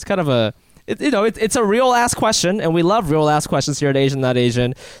consulting because it's kind of it's a real ass question, and we love real ass questions here at Asian Not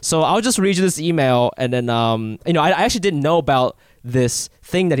Asian. So I'll just read you this email, and then I actually didn't know about this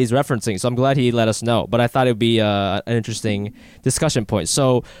thing that he's referencing, so I'm glad he let us know. But I thought it would be an interesting discussion point.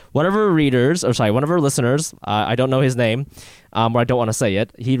 So one of our listeners, I don't know his name, where I don't want to say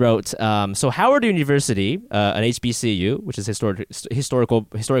it. He wrote, so Howard University, an HBCU, which is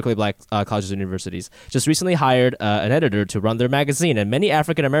historically black colleges and universities, just recently hired an editor to run their magazine, and many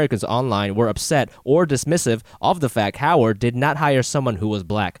African Americans online were upset or dismissive of the fact Howard did not hire someone who was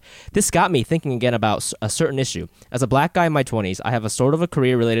black. This got me thinking again about a certain issue. As a black guy in my 20s, I have a sort of a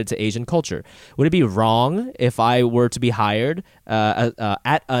career related to Asian culture. Would it be wrong if I were to be hired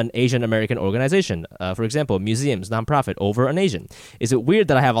at an Asian American organization, for example, museums, nonprofit, over an Asian? Is it weird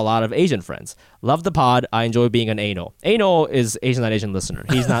that I have a lot of Asian friends? Love the pod. I enjoy being an anal. Anal is Asian not Asian listener.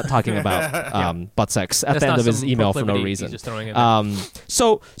 He's not talking about butt sex at the end of his email for no reason. He's just throwing it there.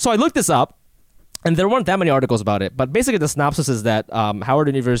 So I looked this up. And there weren't that many articles about it, but basically the synopsis is that Howard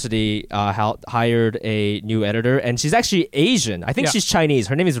University hired a new editor, and she's actually Asian. I think she's Chinese.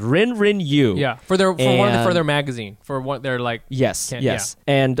 Her name is Rin Yu. Yeah, for their magazine, for what they're like. Yes.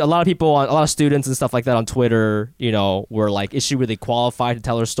 And a lot of people, a lot of students and stuff like that on Twitter, were like, is she really qualified to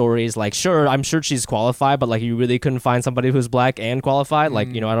tell her stories? Like, sure, I'm sure she's qualified, but like, you really couldn't find somebody who's black and qualified. Like,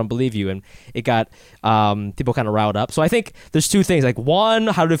 I don't believe you. And it got people kind of riled up. So I think there's two things. Like, one,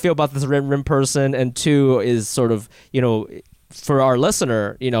 how do you feel about this Rin person? And two is sort of, for our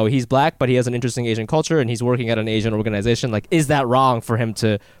listener, he's black, but he has an interesting Asian culture and he's working at an Asian organization. Like, is that wrong for him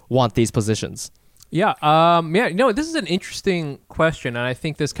to want these positions? Yeah. This is an interesting question. And I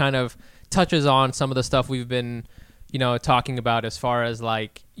think this kind of touches on some of the stuff we've been, talking about as far as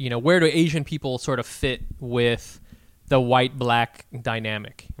like, where do Asian people sort of fit with the white-black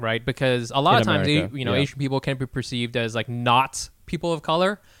dynamic, right? Because a lot of times, Asian people can be perceived as like not people of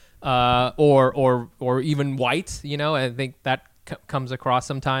color. Or even white, I think that comes across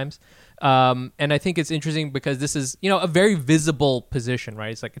sometimes. And I think it's interesting because this is, a very visible position,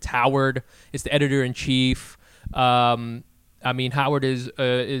 right? It's Howard, it's the editor-in-chief. Howard is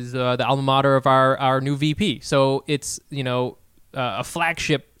the alma mater of our new VP. So it's, a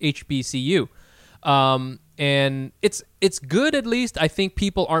flagship HBCU. And it's good, at least. I think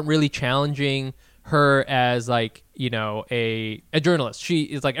people aren't really challenging her as like, a journalist. She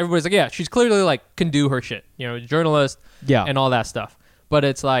is like, everybody's like, yeah, she's clearly like can do her shit, journalist, and all that stuff. But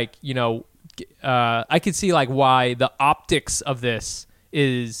it's like, I could see like why the optics of this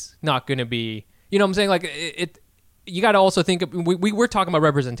is not going to be, what I'm saying? Like you got to also think of, we're talking about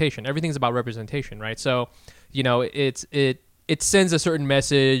representation. Everything's about representation, right? So, it sends a certain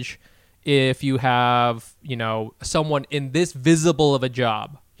message if you have, someone in this visible of a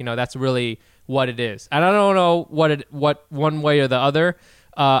job, that's really what it is. And I don't know what one way or the other.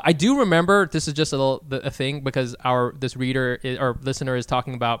 I do remember, this is just a thing because this reader or listener is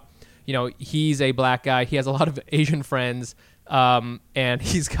talking about, he's a black guy. He has a lot of Asian friends, and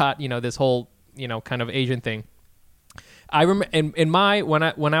he's got, this whole, kind of Asian thing. I remember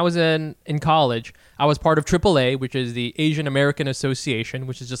when I was in college, I was part of AAA, which is the Asian American Association,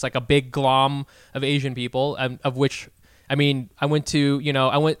 which is just like a big glom of Asian people, of which, I went to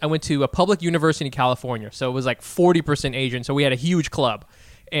a public university in California, so it was like 40% Asian. So we had a huge club,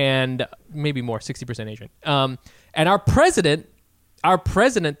 and maybe more, 60% Asian. And our president,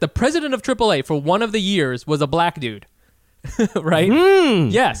 the president of AAA for one of the years was a black dude. Right?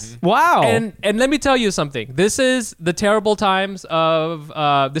 Yes. Wow. And let me tell you something. This is the terrible times of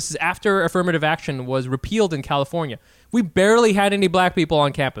this is after affirmative action was repealed in California. We barely had any black people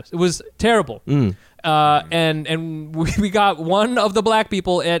on campus. It was terrible. And we got one of the black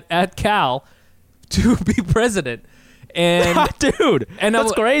people at Cal to be president. And dude, and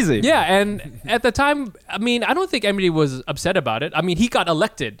that's crazy. Yeah, and at the time, I don't think anybody was upset about it. He got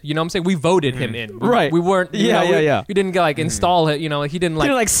elected. You know what I'm saying? We voted him in. Right. We weren't. We didn't like install it. He didn't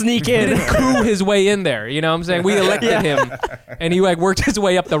like sneak in. He didn't coup his way in there. You know what I'm saying? We elected him, and he like worked his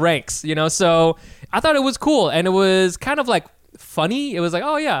way up the ranks. So I thought it was cool, and it was kind of like funny. It was like,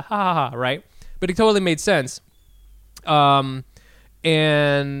 oh yeah, ha ha ha, right? But it totally made sense.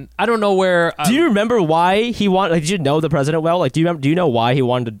 And I don't know where. Do you remember why he wanted? Like, did you know the president well? Like, do you know why he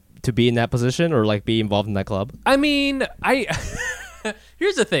wanted to be in that position or like be involved in that club? Here's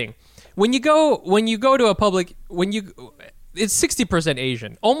the thing: when you go to a public, it's 60%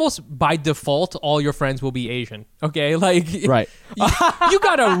 Asian. Almost by default, all your friends will be Asian. Okay, like right. You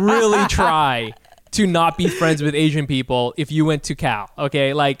gotta really try to not be friends with Asian people if you went to Cal,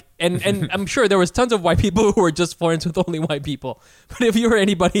 okay? Like, and I'm sure there was tons of white people who were just friends with only white people. But if you were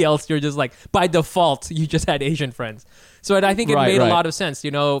anybody else, you're just like, by default, you just had Asian friends. So I think it made a lot of sense,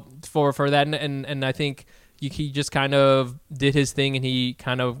 for that. And I think he just kind of did his thing, and he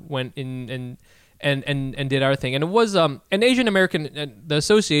kind of went in and did our thing. And it was an Asian American, the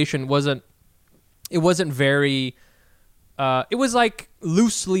association wasn't very it was like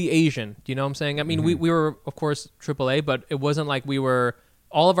loosely Asian. Do you know what I'm saying? I mean, we were of course AAA, but it wasn't like we were.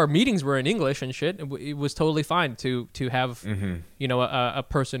 All of our meetings were in English and shit. It was totally fine to have you know a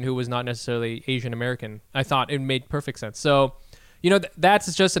person who was not necessarily Asian American. I thought it made perfect sense. So, you know,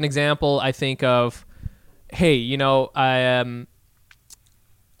 that's just an example. I think of, hey, you know, I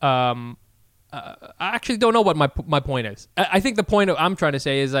actually don't know what my point is. I think the point I'm trying to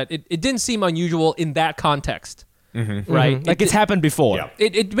say is that it didn't seem unusual in that context, right? Like it's happened before. Yeah.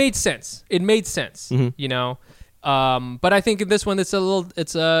 It made sense. It made sense. You know. But I think in this one it's a little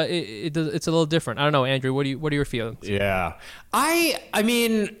different. I don't know, Andrew. What are your feelings? Yeah, I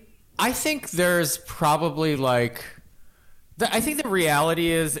mean, I think there's probably like, I think the reality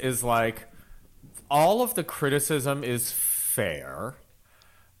is like, all of the criticism is fair.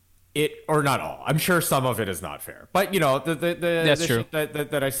 Or not all. I'm sure some of it is not fair, but you know, the true. shit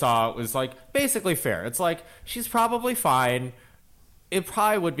that I saw was like basically fair. It's like, she's probably fine. It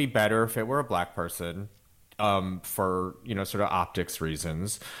probably would be better if it were a black person. For, you know, sort of optics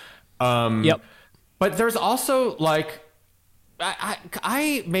reasons. Yep. But there's also like,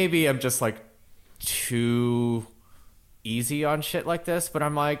 I maybe am just like too easy on shit like this, but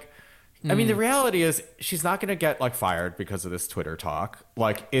I'm like, I mean, the reality is she's not going to get like fired because of this Twitter talk.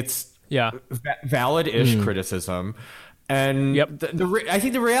 Like, it's valid-ish criticism. And I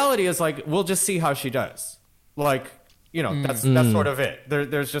think the reality is like, we'll just see how she does. Like, you know, that's sort of it.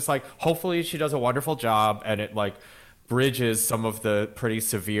 There's just like, hopefully she does a wonderful job and it like bridges some of the pretty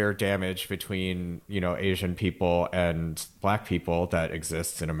severe damage between, you know, Asian people and black people that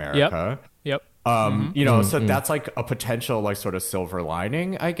exists in America. Yep. You know, so that's like a potential like sort of silver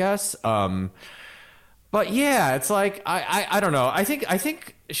lining, I guess. But yeah, it's like, I don't know. I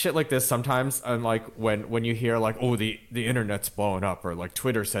think shit like this sometimes, and like when you hear like, oh, the internet's blowing up, or like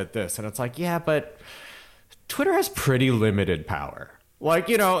Twitter said this, and it's like, yeah, but Twitter has pretty limited power. Like,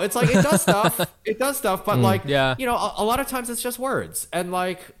 you know, it's like, it does stuff, but like, you know, a lot of times it's just words. And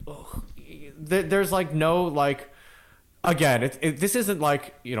like, there's like no, like, again, this isn't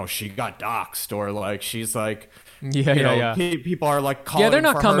like, you know, she got doxxed, or like, she's like, people are like calling they're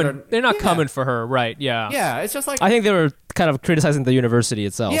not for coming. her They're not coming for her, right? Yeah. It's just like, I think they were kind of criticizing the university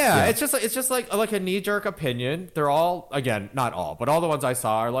itself. Yeah, it's just like a knee-jerk opinion. They're all, again, not all, but all the ones I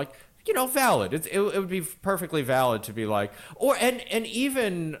saw are like, you know, valid. It would be perfectly valid to be like, or and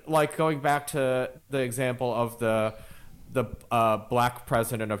even like going back to the example of the black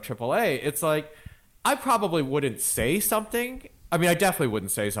president of AAA. It's like, I probably wouldn't say something. I mean, I definitely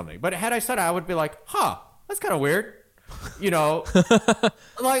wouldn't say something. But had I said it, I would be like, huh, that's kind of weird. You know,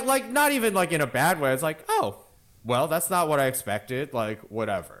 like not even like in a bad way. It's like, oh, well, that's not what I expected. Like,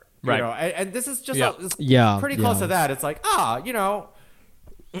 whatever. Right. You know, and this is just pretty close to that. It's like, you know,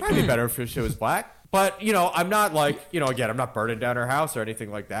 probably be better if she was black. But, you know, I'm not like, you know, again, I'm not burning down her house or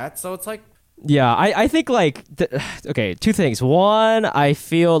anything like that. So it's like, yeah, I think like, okay, two things. One, I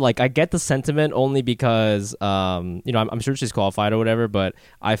feel like I get the sentiment only because, you know, I'm sure she's qualified or whatever, but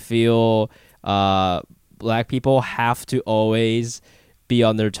I feel black people have to always be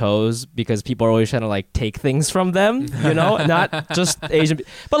on their toes because people are always trying to like take things from them, you know, not just Asian,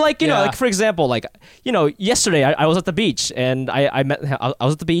 but like, you know, like for example, like, you know, yesterday I was at the beach and I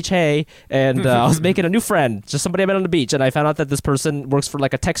was at the beach, and I was making a new friend, just somebody I met on the beach, and I found out that this person works for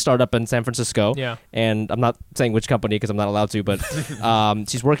like a tech startup in San Francisco. Yeah. And I'm not saying which company because I'm not allowed to, but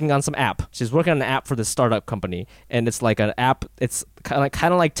she's working on some app. She's working on an app for this startup company, and it's like an app. It's kind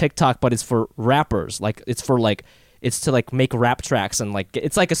of like TikTok, but it's for rappers. Like it's to like make rap tracks, and like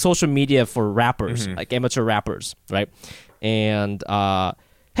it's like a social media for rappers, like amateur rappers, right? And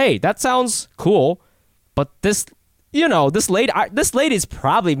hey, that sounds cool, but this, you know, this lady's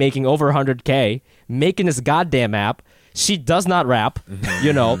probably making over 100K making this goddamn app. She does not rap,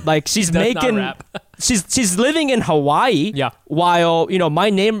 you know, like she's making, she's living in Hawaii, while, you know,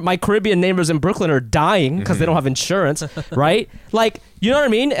 my Caribbean neighbors in Brooklyn are dying because they don't have insurance, right? Like, you know what I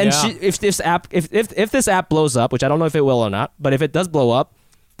mean? And if this app blows up, which I don't know if it will or not, but if it does blow up,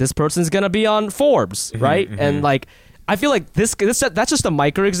 this person's gonna be on Forbes, right? And like, I feel like that's just a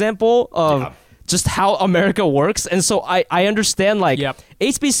micro example of just how America works. And so I understand, like,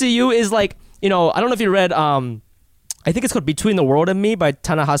 HBCU is like, you know, I don't know if you read I think it's called Between the World and Me by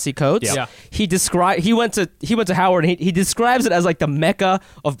Ta-Nehisi Coates. Yeah. He went to Howard, and he describes it as like the Mecca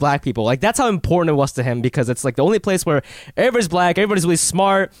of black people. Like, that's how important it was to him, because it's like the only place where everybody's black, everybody's really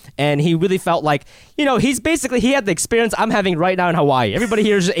smart, and he really felt like, you know, he had the experience I'm having right now in Hawaii. Everybody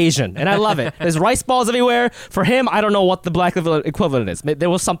here is Asian, and I love it. There's rice balls everywhere. For him, I don't know what the black equivalent is. There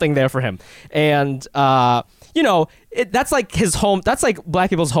was something there for him. And you know, that's like his home. That's like black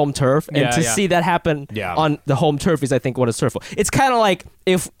people's home turf, and to see that happen on the home turf is, I think, what is hurtful. It's kind of like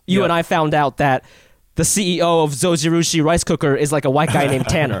if you and I found out that the CEO of Zojirushi rice cooker is like a white guy named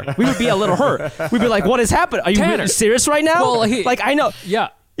Tanner. We would be a little hurt. We'd be like, "What has happened? Are you really serious right now?" Well, like I know,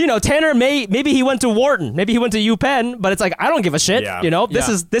 You know, Tanner maybe he went to Wharton, maybe he went to UPenn, but it's like I don't give a shit. Yeah. You know, this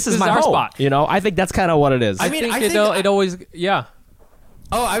is my our home. spot. You know, I think that's kind of what it is. I think it always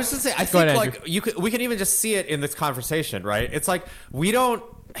Oh, I was going to say, I think like we can even just see it in this conversation, right? It's like we don't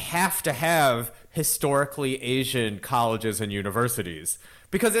have to have historically Asian colleges and universities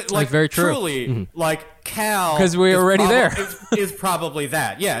because it like very true. Truly like Cal because we're already there is probably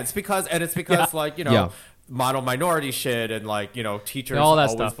that. Yeah, it's because like, you know, model minority shit and like, you know, teachers all that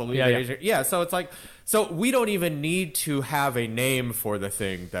always stuff. believe Asian. Yeah, so it's like so we don't even need to have a name for the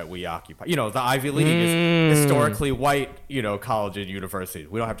thing that we occupy. You know, the Ivy League is historically white, you know, college and university.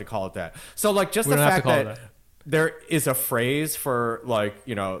 We don't have to call it that. So like just the fact that there is a phrase for like,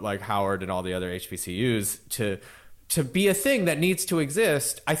 you know, like Howard and all the other HBCUs to be a thing that needs to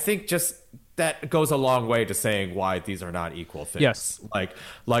exist, I think just that goes a long way to saying why these are not equal things. Yes. Like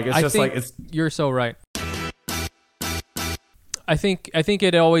it's just like it's you're so right. I think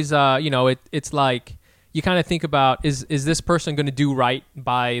it always you know, it's like you kind of think about is this person going to do right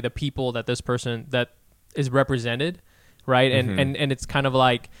by the people that this person that is represented, right? And it's kind of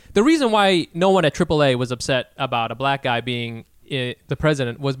like the reason why no one at AAA was upset about a black guy being the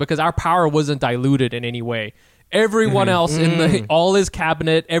president was because our power wasn't diluted in any way. Everyone else in all his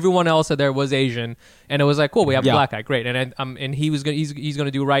cabinet, everyone else there was Asian, and it was like, cool, we have a black guy, great, and he's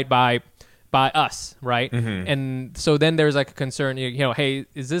gonna do right by us, right? And so then there's like a concern, you know, hey,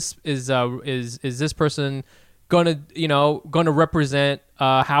 is this person gonna represent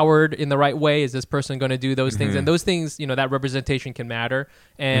Howard in the right way? Is this person gonna do those things? And those things, you know, that representation can matter,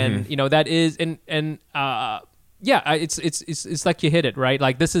 and you know that is it's like you hit it right.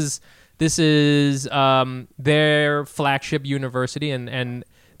 Like this is their flagship university, and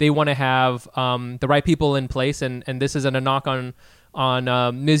they want to have the right people in place, and this isn't a knock on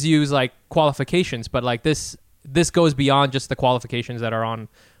Mizu's like qualifications, but like this goes beyond just the qualifications that are on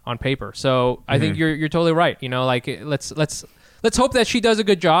paper. So I think you're totally right. You know, like let's hope that she does a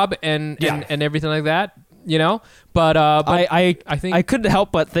good job and everything like that. You know, but I think I couldn't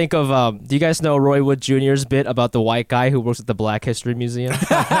help but think of do you guys know Roy Wood Jr.'s bit about the white guy who works at the Black History Museum?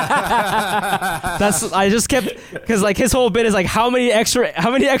 I just kept because like his whole bit is like how many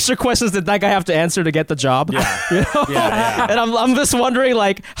extra questions did that guy have to answer to get the job? Yeah. You know? And I'm just wondering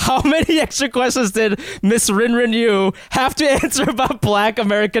like how many extra questions did Miss Rin Yu have to answer about Black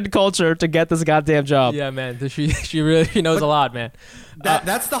American culture to get this goddamn job? Yeah, man, she really knows a lot, man.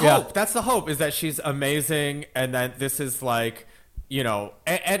 That's the hope. That's the hope is that she's amazing, and that this is like, you know,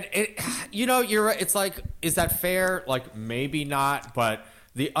 and it, you know, you're right. It's like, is that fair? Like maybe not, but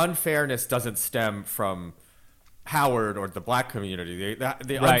the unfairness doesn't stem from Howard or the black community. The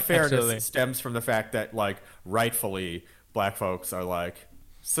unfairness absolutely. stems from the fact that like rightfully black folks are like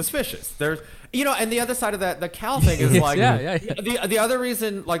suspicious. There's, you know, and the other side of that, the Cal thing is like, the other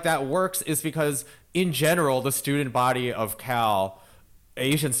reason like that works is because in general, the student body of Cal,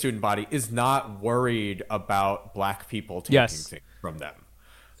 Asian student body, is not worried about black people taking things from them.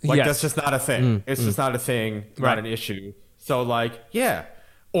 Like that's just not a thing. It's just not a thing, not an issue. So like, yeah,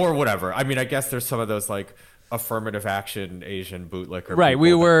 or whatever. I mean, I guess there's some of those like affirmative action Asian bootlicker. Right.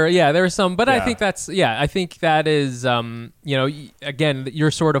 We were, there was some, but I think that's, I think that is, you know, again, you're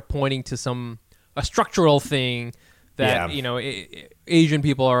sort of pointing to a structural thing that, you know, Asian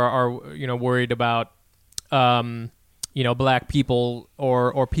people are, you know, worried about, you know, black people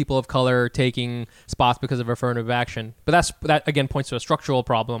or people of color taking spots because of affirmative action. But that again points to a structural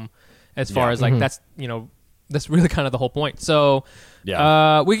problem as far as like that's, you know, that's really kind of the whole point. So we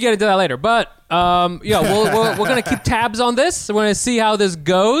can get into that later. But we're gonna keep tabs on this. We're gonna see how this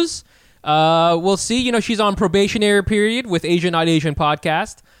goes. We'll see. You know, she's on probationary period with Asian Not Asian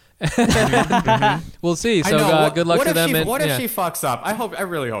podcast. We'll see. So good luck to them. What if she fucks up? I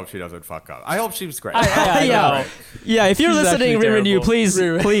really hope she doesn't fuck up. I hope she was great. If you're listening, Rin Yu,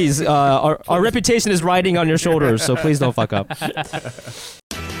 please. Our reputation is riding on your shoulders, so please don't fuck up.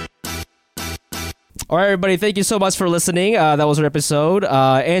 All right, everybody, thank you so much for listening. That was our episode.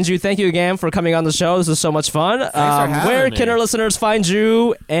 Andrew, thank you again for coming on the show. This was so much fun. Where can our listeners find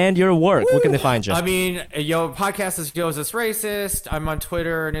you and your work? Where can they find you? I mean, podcast is Joe's This Racist. I'm on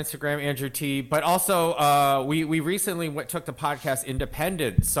Twitter and Instagram, Andrew T. But also, we recently took the podcast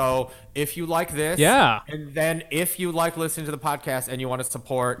independent. So if you like this, and then if you like listening to the podcast and you want to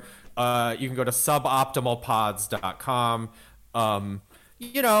support, you can go to suboptimalpods.com.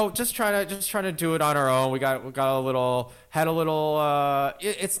 you know, just trying to do it on our own. We got a little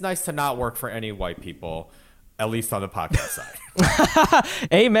it's nice to not work for any white people, at least on the podcast side.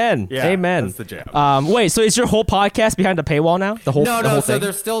 Amen. Yeah, Amen. that's the jam. Wait, so is your whole podcast behind the paywall now? The whole No. whole So thing?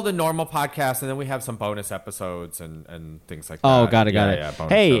 there's still the normal podcast, and then we have some bonus episodes and things like that. Oh, got it. Yeah,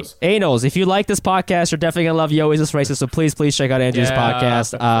 bonus Hey, shows. Anals, if you like this podcast, you're definitely gonna love Yo Is This Racist. So please check out Andrew's Yeah.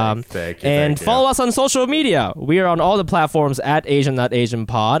 podcast. Thank you. And follow us on social media. We are on all the platforms at Asian Not Asian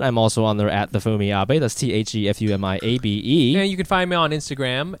Pod. I'm also on there at the Fumiabe. That's TheFumiAbe. And you can find me on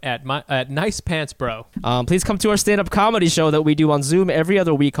Instagram at Nice Pants Bro. Please come to our stand-up comedy show that we do on Zoom every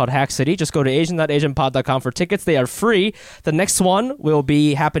other week called Hack City. Just go to asian.asianpod.com for tickets. They are free. The next one will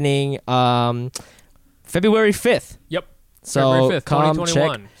be happening February 5th. Yep. So February 5th, come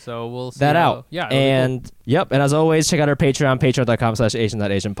 2021. check So we'll see that how- out. Yeah. it'll be And yep. And as always, check out our Patreon,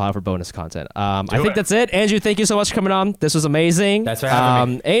 patreon.com/asian.asianpod for bonus content. I think that's it. Andrew, thank you so much for coming on. This was amazing. Thanks for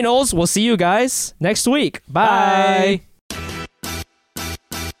having me. Anals, we'll see you guys next week. Bye.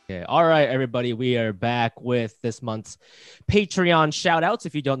 Okay, all right, everybody. We are back with this month's Patreon shout outs.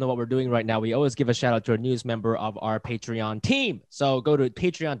 If you don't know what we're doing right now, we always give a shout out to a news member of our Patreon team. So go to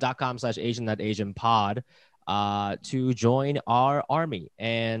patreon.com/asian.asianpod to join our army.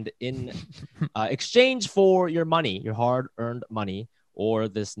 And in exchange for your money, your hard earned money, or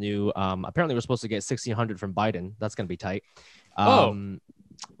this new, apparently we're supposed to get 1,600 from Biden. That's going to be tight.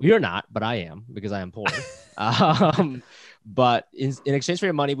 You're not, but I am because I am poor. But in exchange for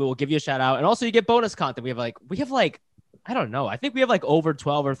your money, we will give you a shout out. And also you get bonus content. We have like, I don't know. I think we have like over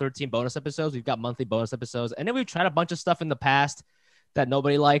 12 or 13 bonus episodes. We've got monthly bonus episodes. And then we've tried a bunch of stuff in the past that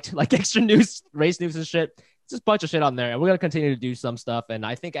nobody liked, like extra news, race news and shit. It's just a bunch of shit on there. And we're going to continue to do some stuff. And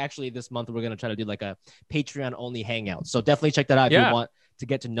I think actually this month we're going to try to do like a Patreon only hangout. So definitely check that out if you want to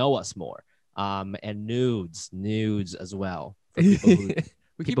get to know us more. And nudes as well. For people who,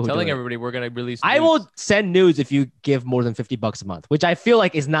 We keep telling everybody we're going to release I news. will send nudes if you give more than $50 a month, which I feel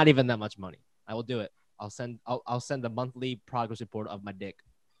like is not even that much money. I will do it. I'll send a monthly progress report of my dick.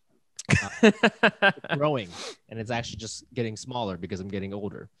 It's growing, and it's actually just getting smaller because I'm getting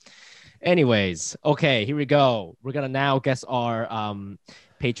older. Anyways, okay, here we go. We're gonna now guess our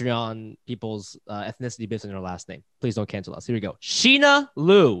Patreon people's ethnicity based on their last name. Please don't cancel us. Here we go. Sheena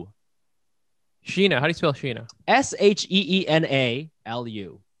Lu. Sheena. How do you spell Sheena?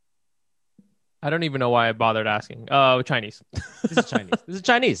 SHEENALU. I don't even know why I bothered asking. Oh, Chinese. This is Chinese. This is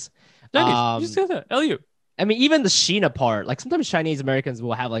Chinese. Chinese. You just said that. LU. I mean, even the Sheena part, like sometimes Chinese Americans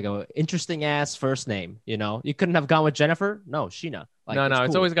will have like a interesting ass first name. You know, you couldn't have gone with Jennifer. No, Sheena. Like, No, it's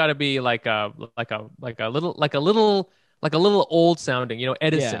cool. always got to be like a little old sounding. You know,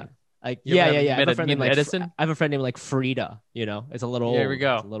 Edison. Like You ever yeah. I have a met friend named like Edison? I have a friend named like Frida. You know, it's a little old. There we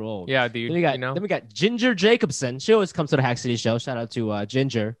go. It's a little old. Yeah, dude. Then we got you know? then we got Ginger Jacobson. She always comes to the Hack City show. Shout out to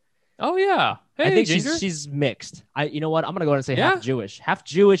Ginger. Oh yeah. Hey, I think Ginger. she's mixed. You know what? I'm gonna go ahead and say Yeah? half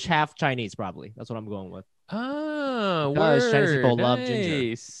Jewish, half Chinese. Probably that's what I'm going with. Oh, Because word. Chinese people love ginger.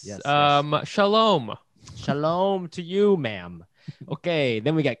 Nice. Yes, Shalom. Shalom to you, ma'am. Okay,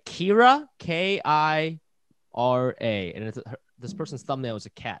 then we got Kira, Kira, and this person's thumbnail is a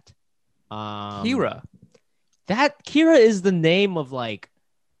cat. Kira. That Kira is the name of like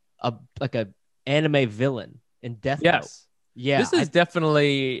a anime villain in Death Note. Yes. Yeah, This is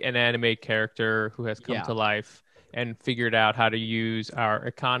definitely an anime character who has come Yeah. to life and figured out how to use our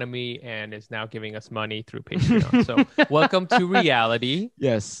economy and is now giving us money through Patreon. So welcome to reality.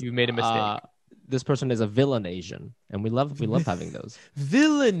 yes. You made a mistake. This person is a villain Asian, and we love having those.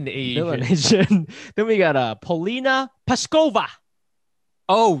 Villain Asian. Villain Asian. Then we got Polina Pashkova.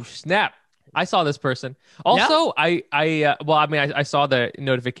 Oh, snap. I saw this person. Also, I saw the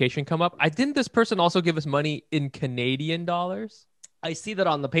notification come up. Didn't this person also give us money in Canadian dollars? I see that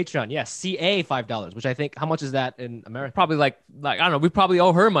on the Patreon. Yes, CA $5, which I think, how much is that in America? Probably like I don't know. We probably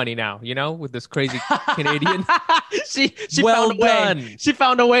owe her money now, you know, with this crazy Canadian. she Well found a way. done. She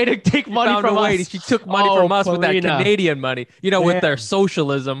found a way to take money Found from a way. us. She took money Oh, from us with that Paulina. Canadian money. You know, with Damn. their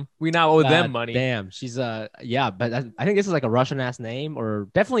socialism, we now owe them money. Damn, she's yeah, but I think this is like a Russian ass name, or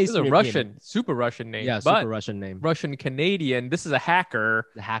definitely This is a European. Russian, super Russian name. Yeah, but super Russian name. Russian Canadian. This is a hacker.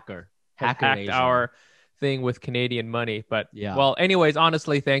 The hacker. Has Hacker hacked Asian. our thing with Canadian money. But Yeah. well, anyways,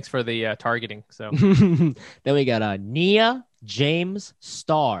 honestly, thanks for the targeting. So Then we got Nia James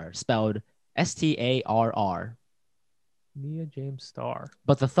Starr, spelled Starr. Nia James Starr.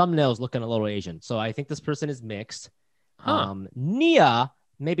 But the thumbnail is looking a little Asian, so I think this person is mixed. Huh. Nia,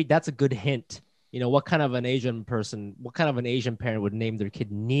 maybe that's a good hint. You know, what kind of an Asian parent would name their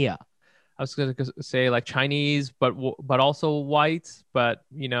kid Nia? I was going to say like Chinese, but also white. But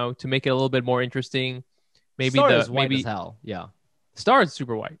you know, to make it a little bit more interesting, maybe Starr the is white maybe as hell. Yeah. Star is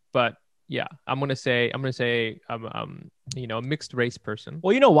super white, but yeah, I'm gonna say a mixed race person.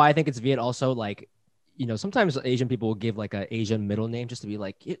 Well, you know why I think it's Viet also, like, sometimes Asian people will give like an Asian middle name just to be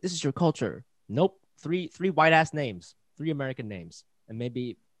like, this is your culture. Nope. Three white ass names, 3 American names. And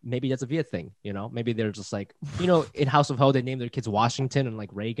maybe that's a Viet thing, Maybe they're just like, in House of Ho, they name their kids Washington and like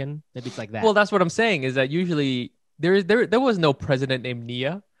Reagan. Maybe it's like that. Well, that's what I'm saying is that usually there was no president named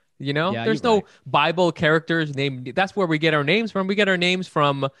Nia. Yeah, there's you're no right. Bible characters named. That's where we get our names from. We get our names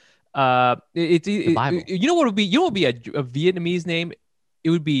from Bible. you know what would be a Vietnamese name?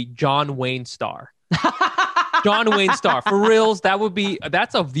 It would be John Wayne Star. John Wayne Star. For reals, that's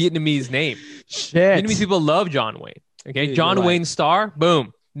a Vietnamese name. Shit. Vietnamese people love John Wayne. Okay, Dude, John you're right. Wayne Star.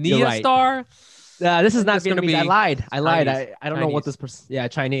 Boom. Nia right. Star. This is not It's gonna Vietnamese. be I lied. Chinese. I don't know what this person. Yeah,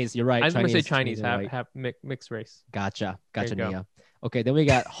 Chinese. You're right. I'm gonna say Chinese. you're right. Have mixed race. Gotcha, There you go. Nia. Okay, then we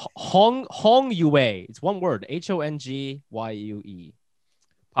got Hong Yue. It's one word. HONGYUE.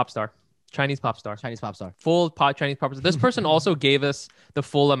 Pop star. Chinese pop star. Chinese pop star. Chinese pop star. This person also gave us the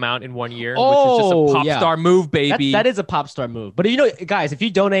full amount in 1 year, which is Oh, just a pop yeah. star move, baby. That is a pop star move. But guys, if you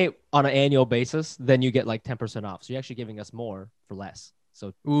donate on an annual basis, then you get like 10% off. So you're actually giving us more for less.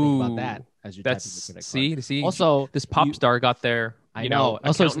 So think about that as you're That's typing the credit card. see. Also, This pop star got there. I know.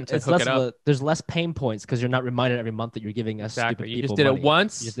 Also, accountant to it's hook less it of up. there's less pain points because you're not reminded every month that you're giving us Exactly. stupid You people just did it money.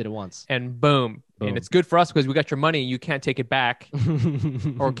 once. You just did it once. And boom. Boom. And it's good for us because we got your money. You can't take it back,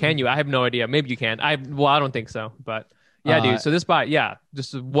 or can you? I have no idea. Maybe you can. I don't think so. But yeah, dude. So this bot,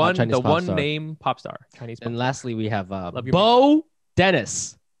 just one Chinese the pop one star. name pop star, Chinese. Pop And star. lastly, we have your Bo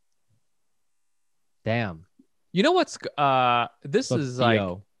Dennis. Damn. You know what's this is like.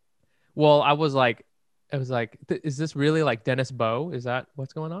 Theo. Well, I was like, is this really like Dennis Bo? Is that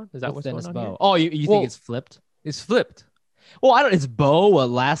what's going on? Is that what's Dennis going on Bo? here? Oh, you Well- think it's flipped? It's flipped. Well, I don't. Is Bo a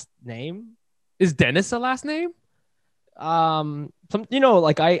last name? Is Dennis a last name?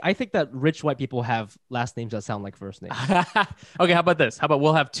 I think that rich white people have last names that sound like first names. Okay, how about this? How about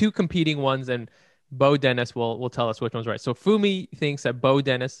we'll have two competing ones, and Bo Dennis will tell us which one's right. So Fumi thinks that Bo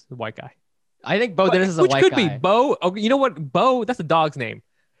Dennis, the white guy, I think Bo Dennis is a which white could guy. be Bo. Oh, you know what? Bo, that's a dog's name.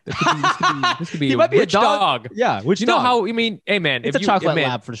 This could be He might be a which dog. Yeah, which You know dog? how? I mean, hey man, It's if a chocolate man,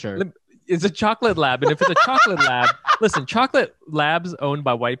 lab for sure. It's a chocolate lab, and if it's a chocolate lab, listen, chocolate labs owned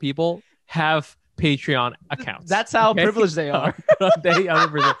by white people have Patreon accounts. That's how okay? privileged they are. they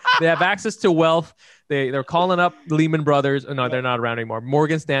have access to wealth. They're calling up Lehman Brothers. Oh, no, they're not around anymore.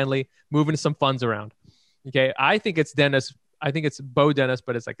 Morgan Stanley, moving some funds around. Okay, I think it's Dennis. I think it's Bo Dennis,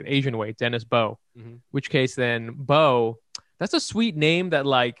 but it's like an Asian way, Dennis Bo. Which case then Bo, that's a sweet name that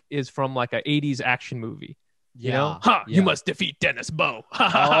like is from like a 80s action movie. You know, you must defeat Dennis Bo.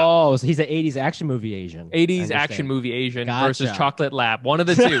 Oh, so he's an 80s action movie Asian. 80s action movie Asian Gotcha. versus Chocolate Lab. One of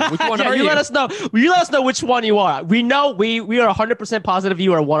the two. Which one Yeah, are you? let us know. You let us know which one you are. We know we are 100% positive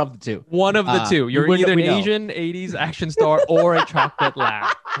you are one of the two. One of the two. You're either an we know. Asian 80s action star or a chocolate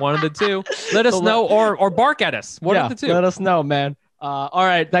lab. One of the two. Let us know or bark at us. One of the two. Let us know, man. All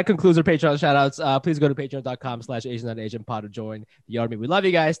right, that concludes our Patreon shoutouts. Please go to patreon.com/Asian Pod to join the army. We love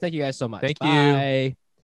you guys. Thank you guys so much. Thank you. Bye.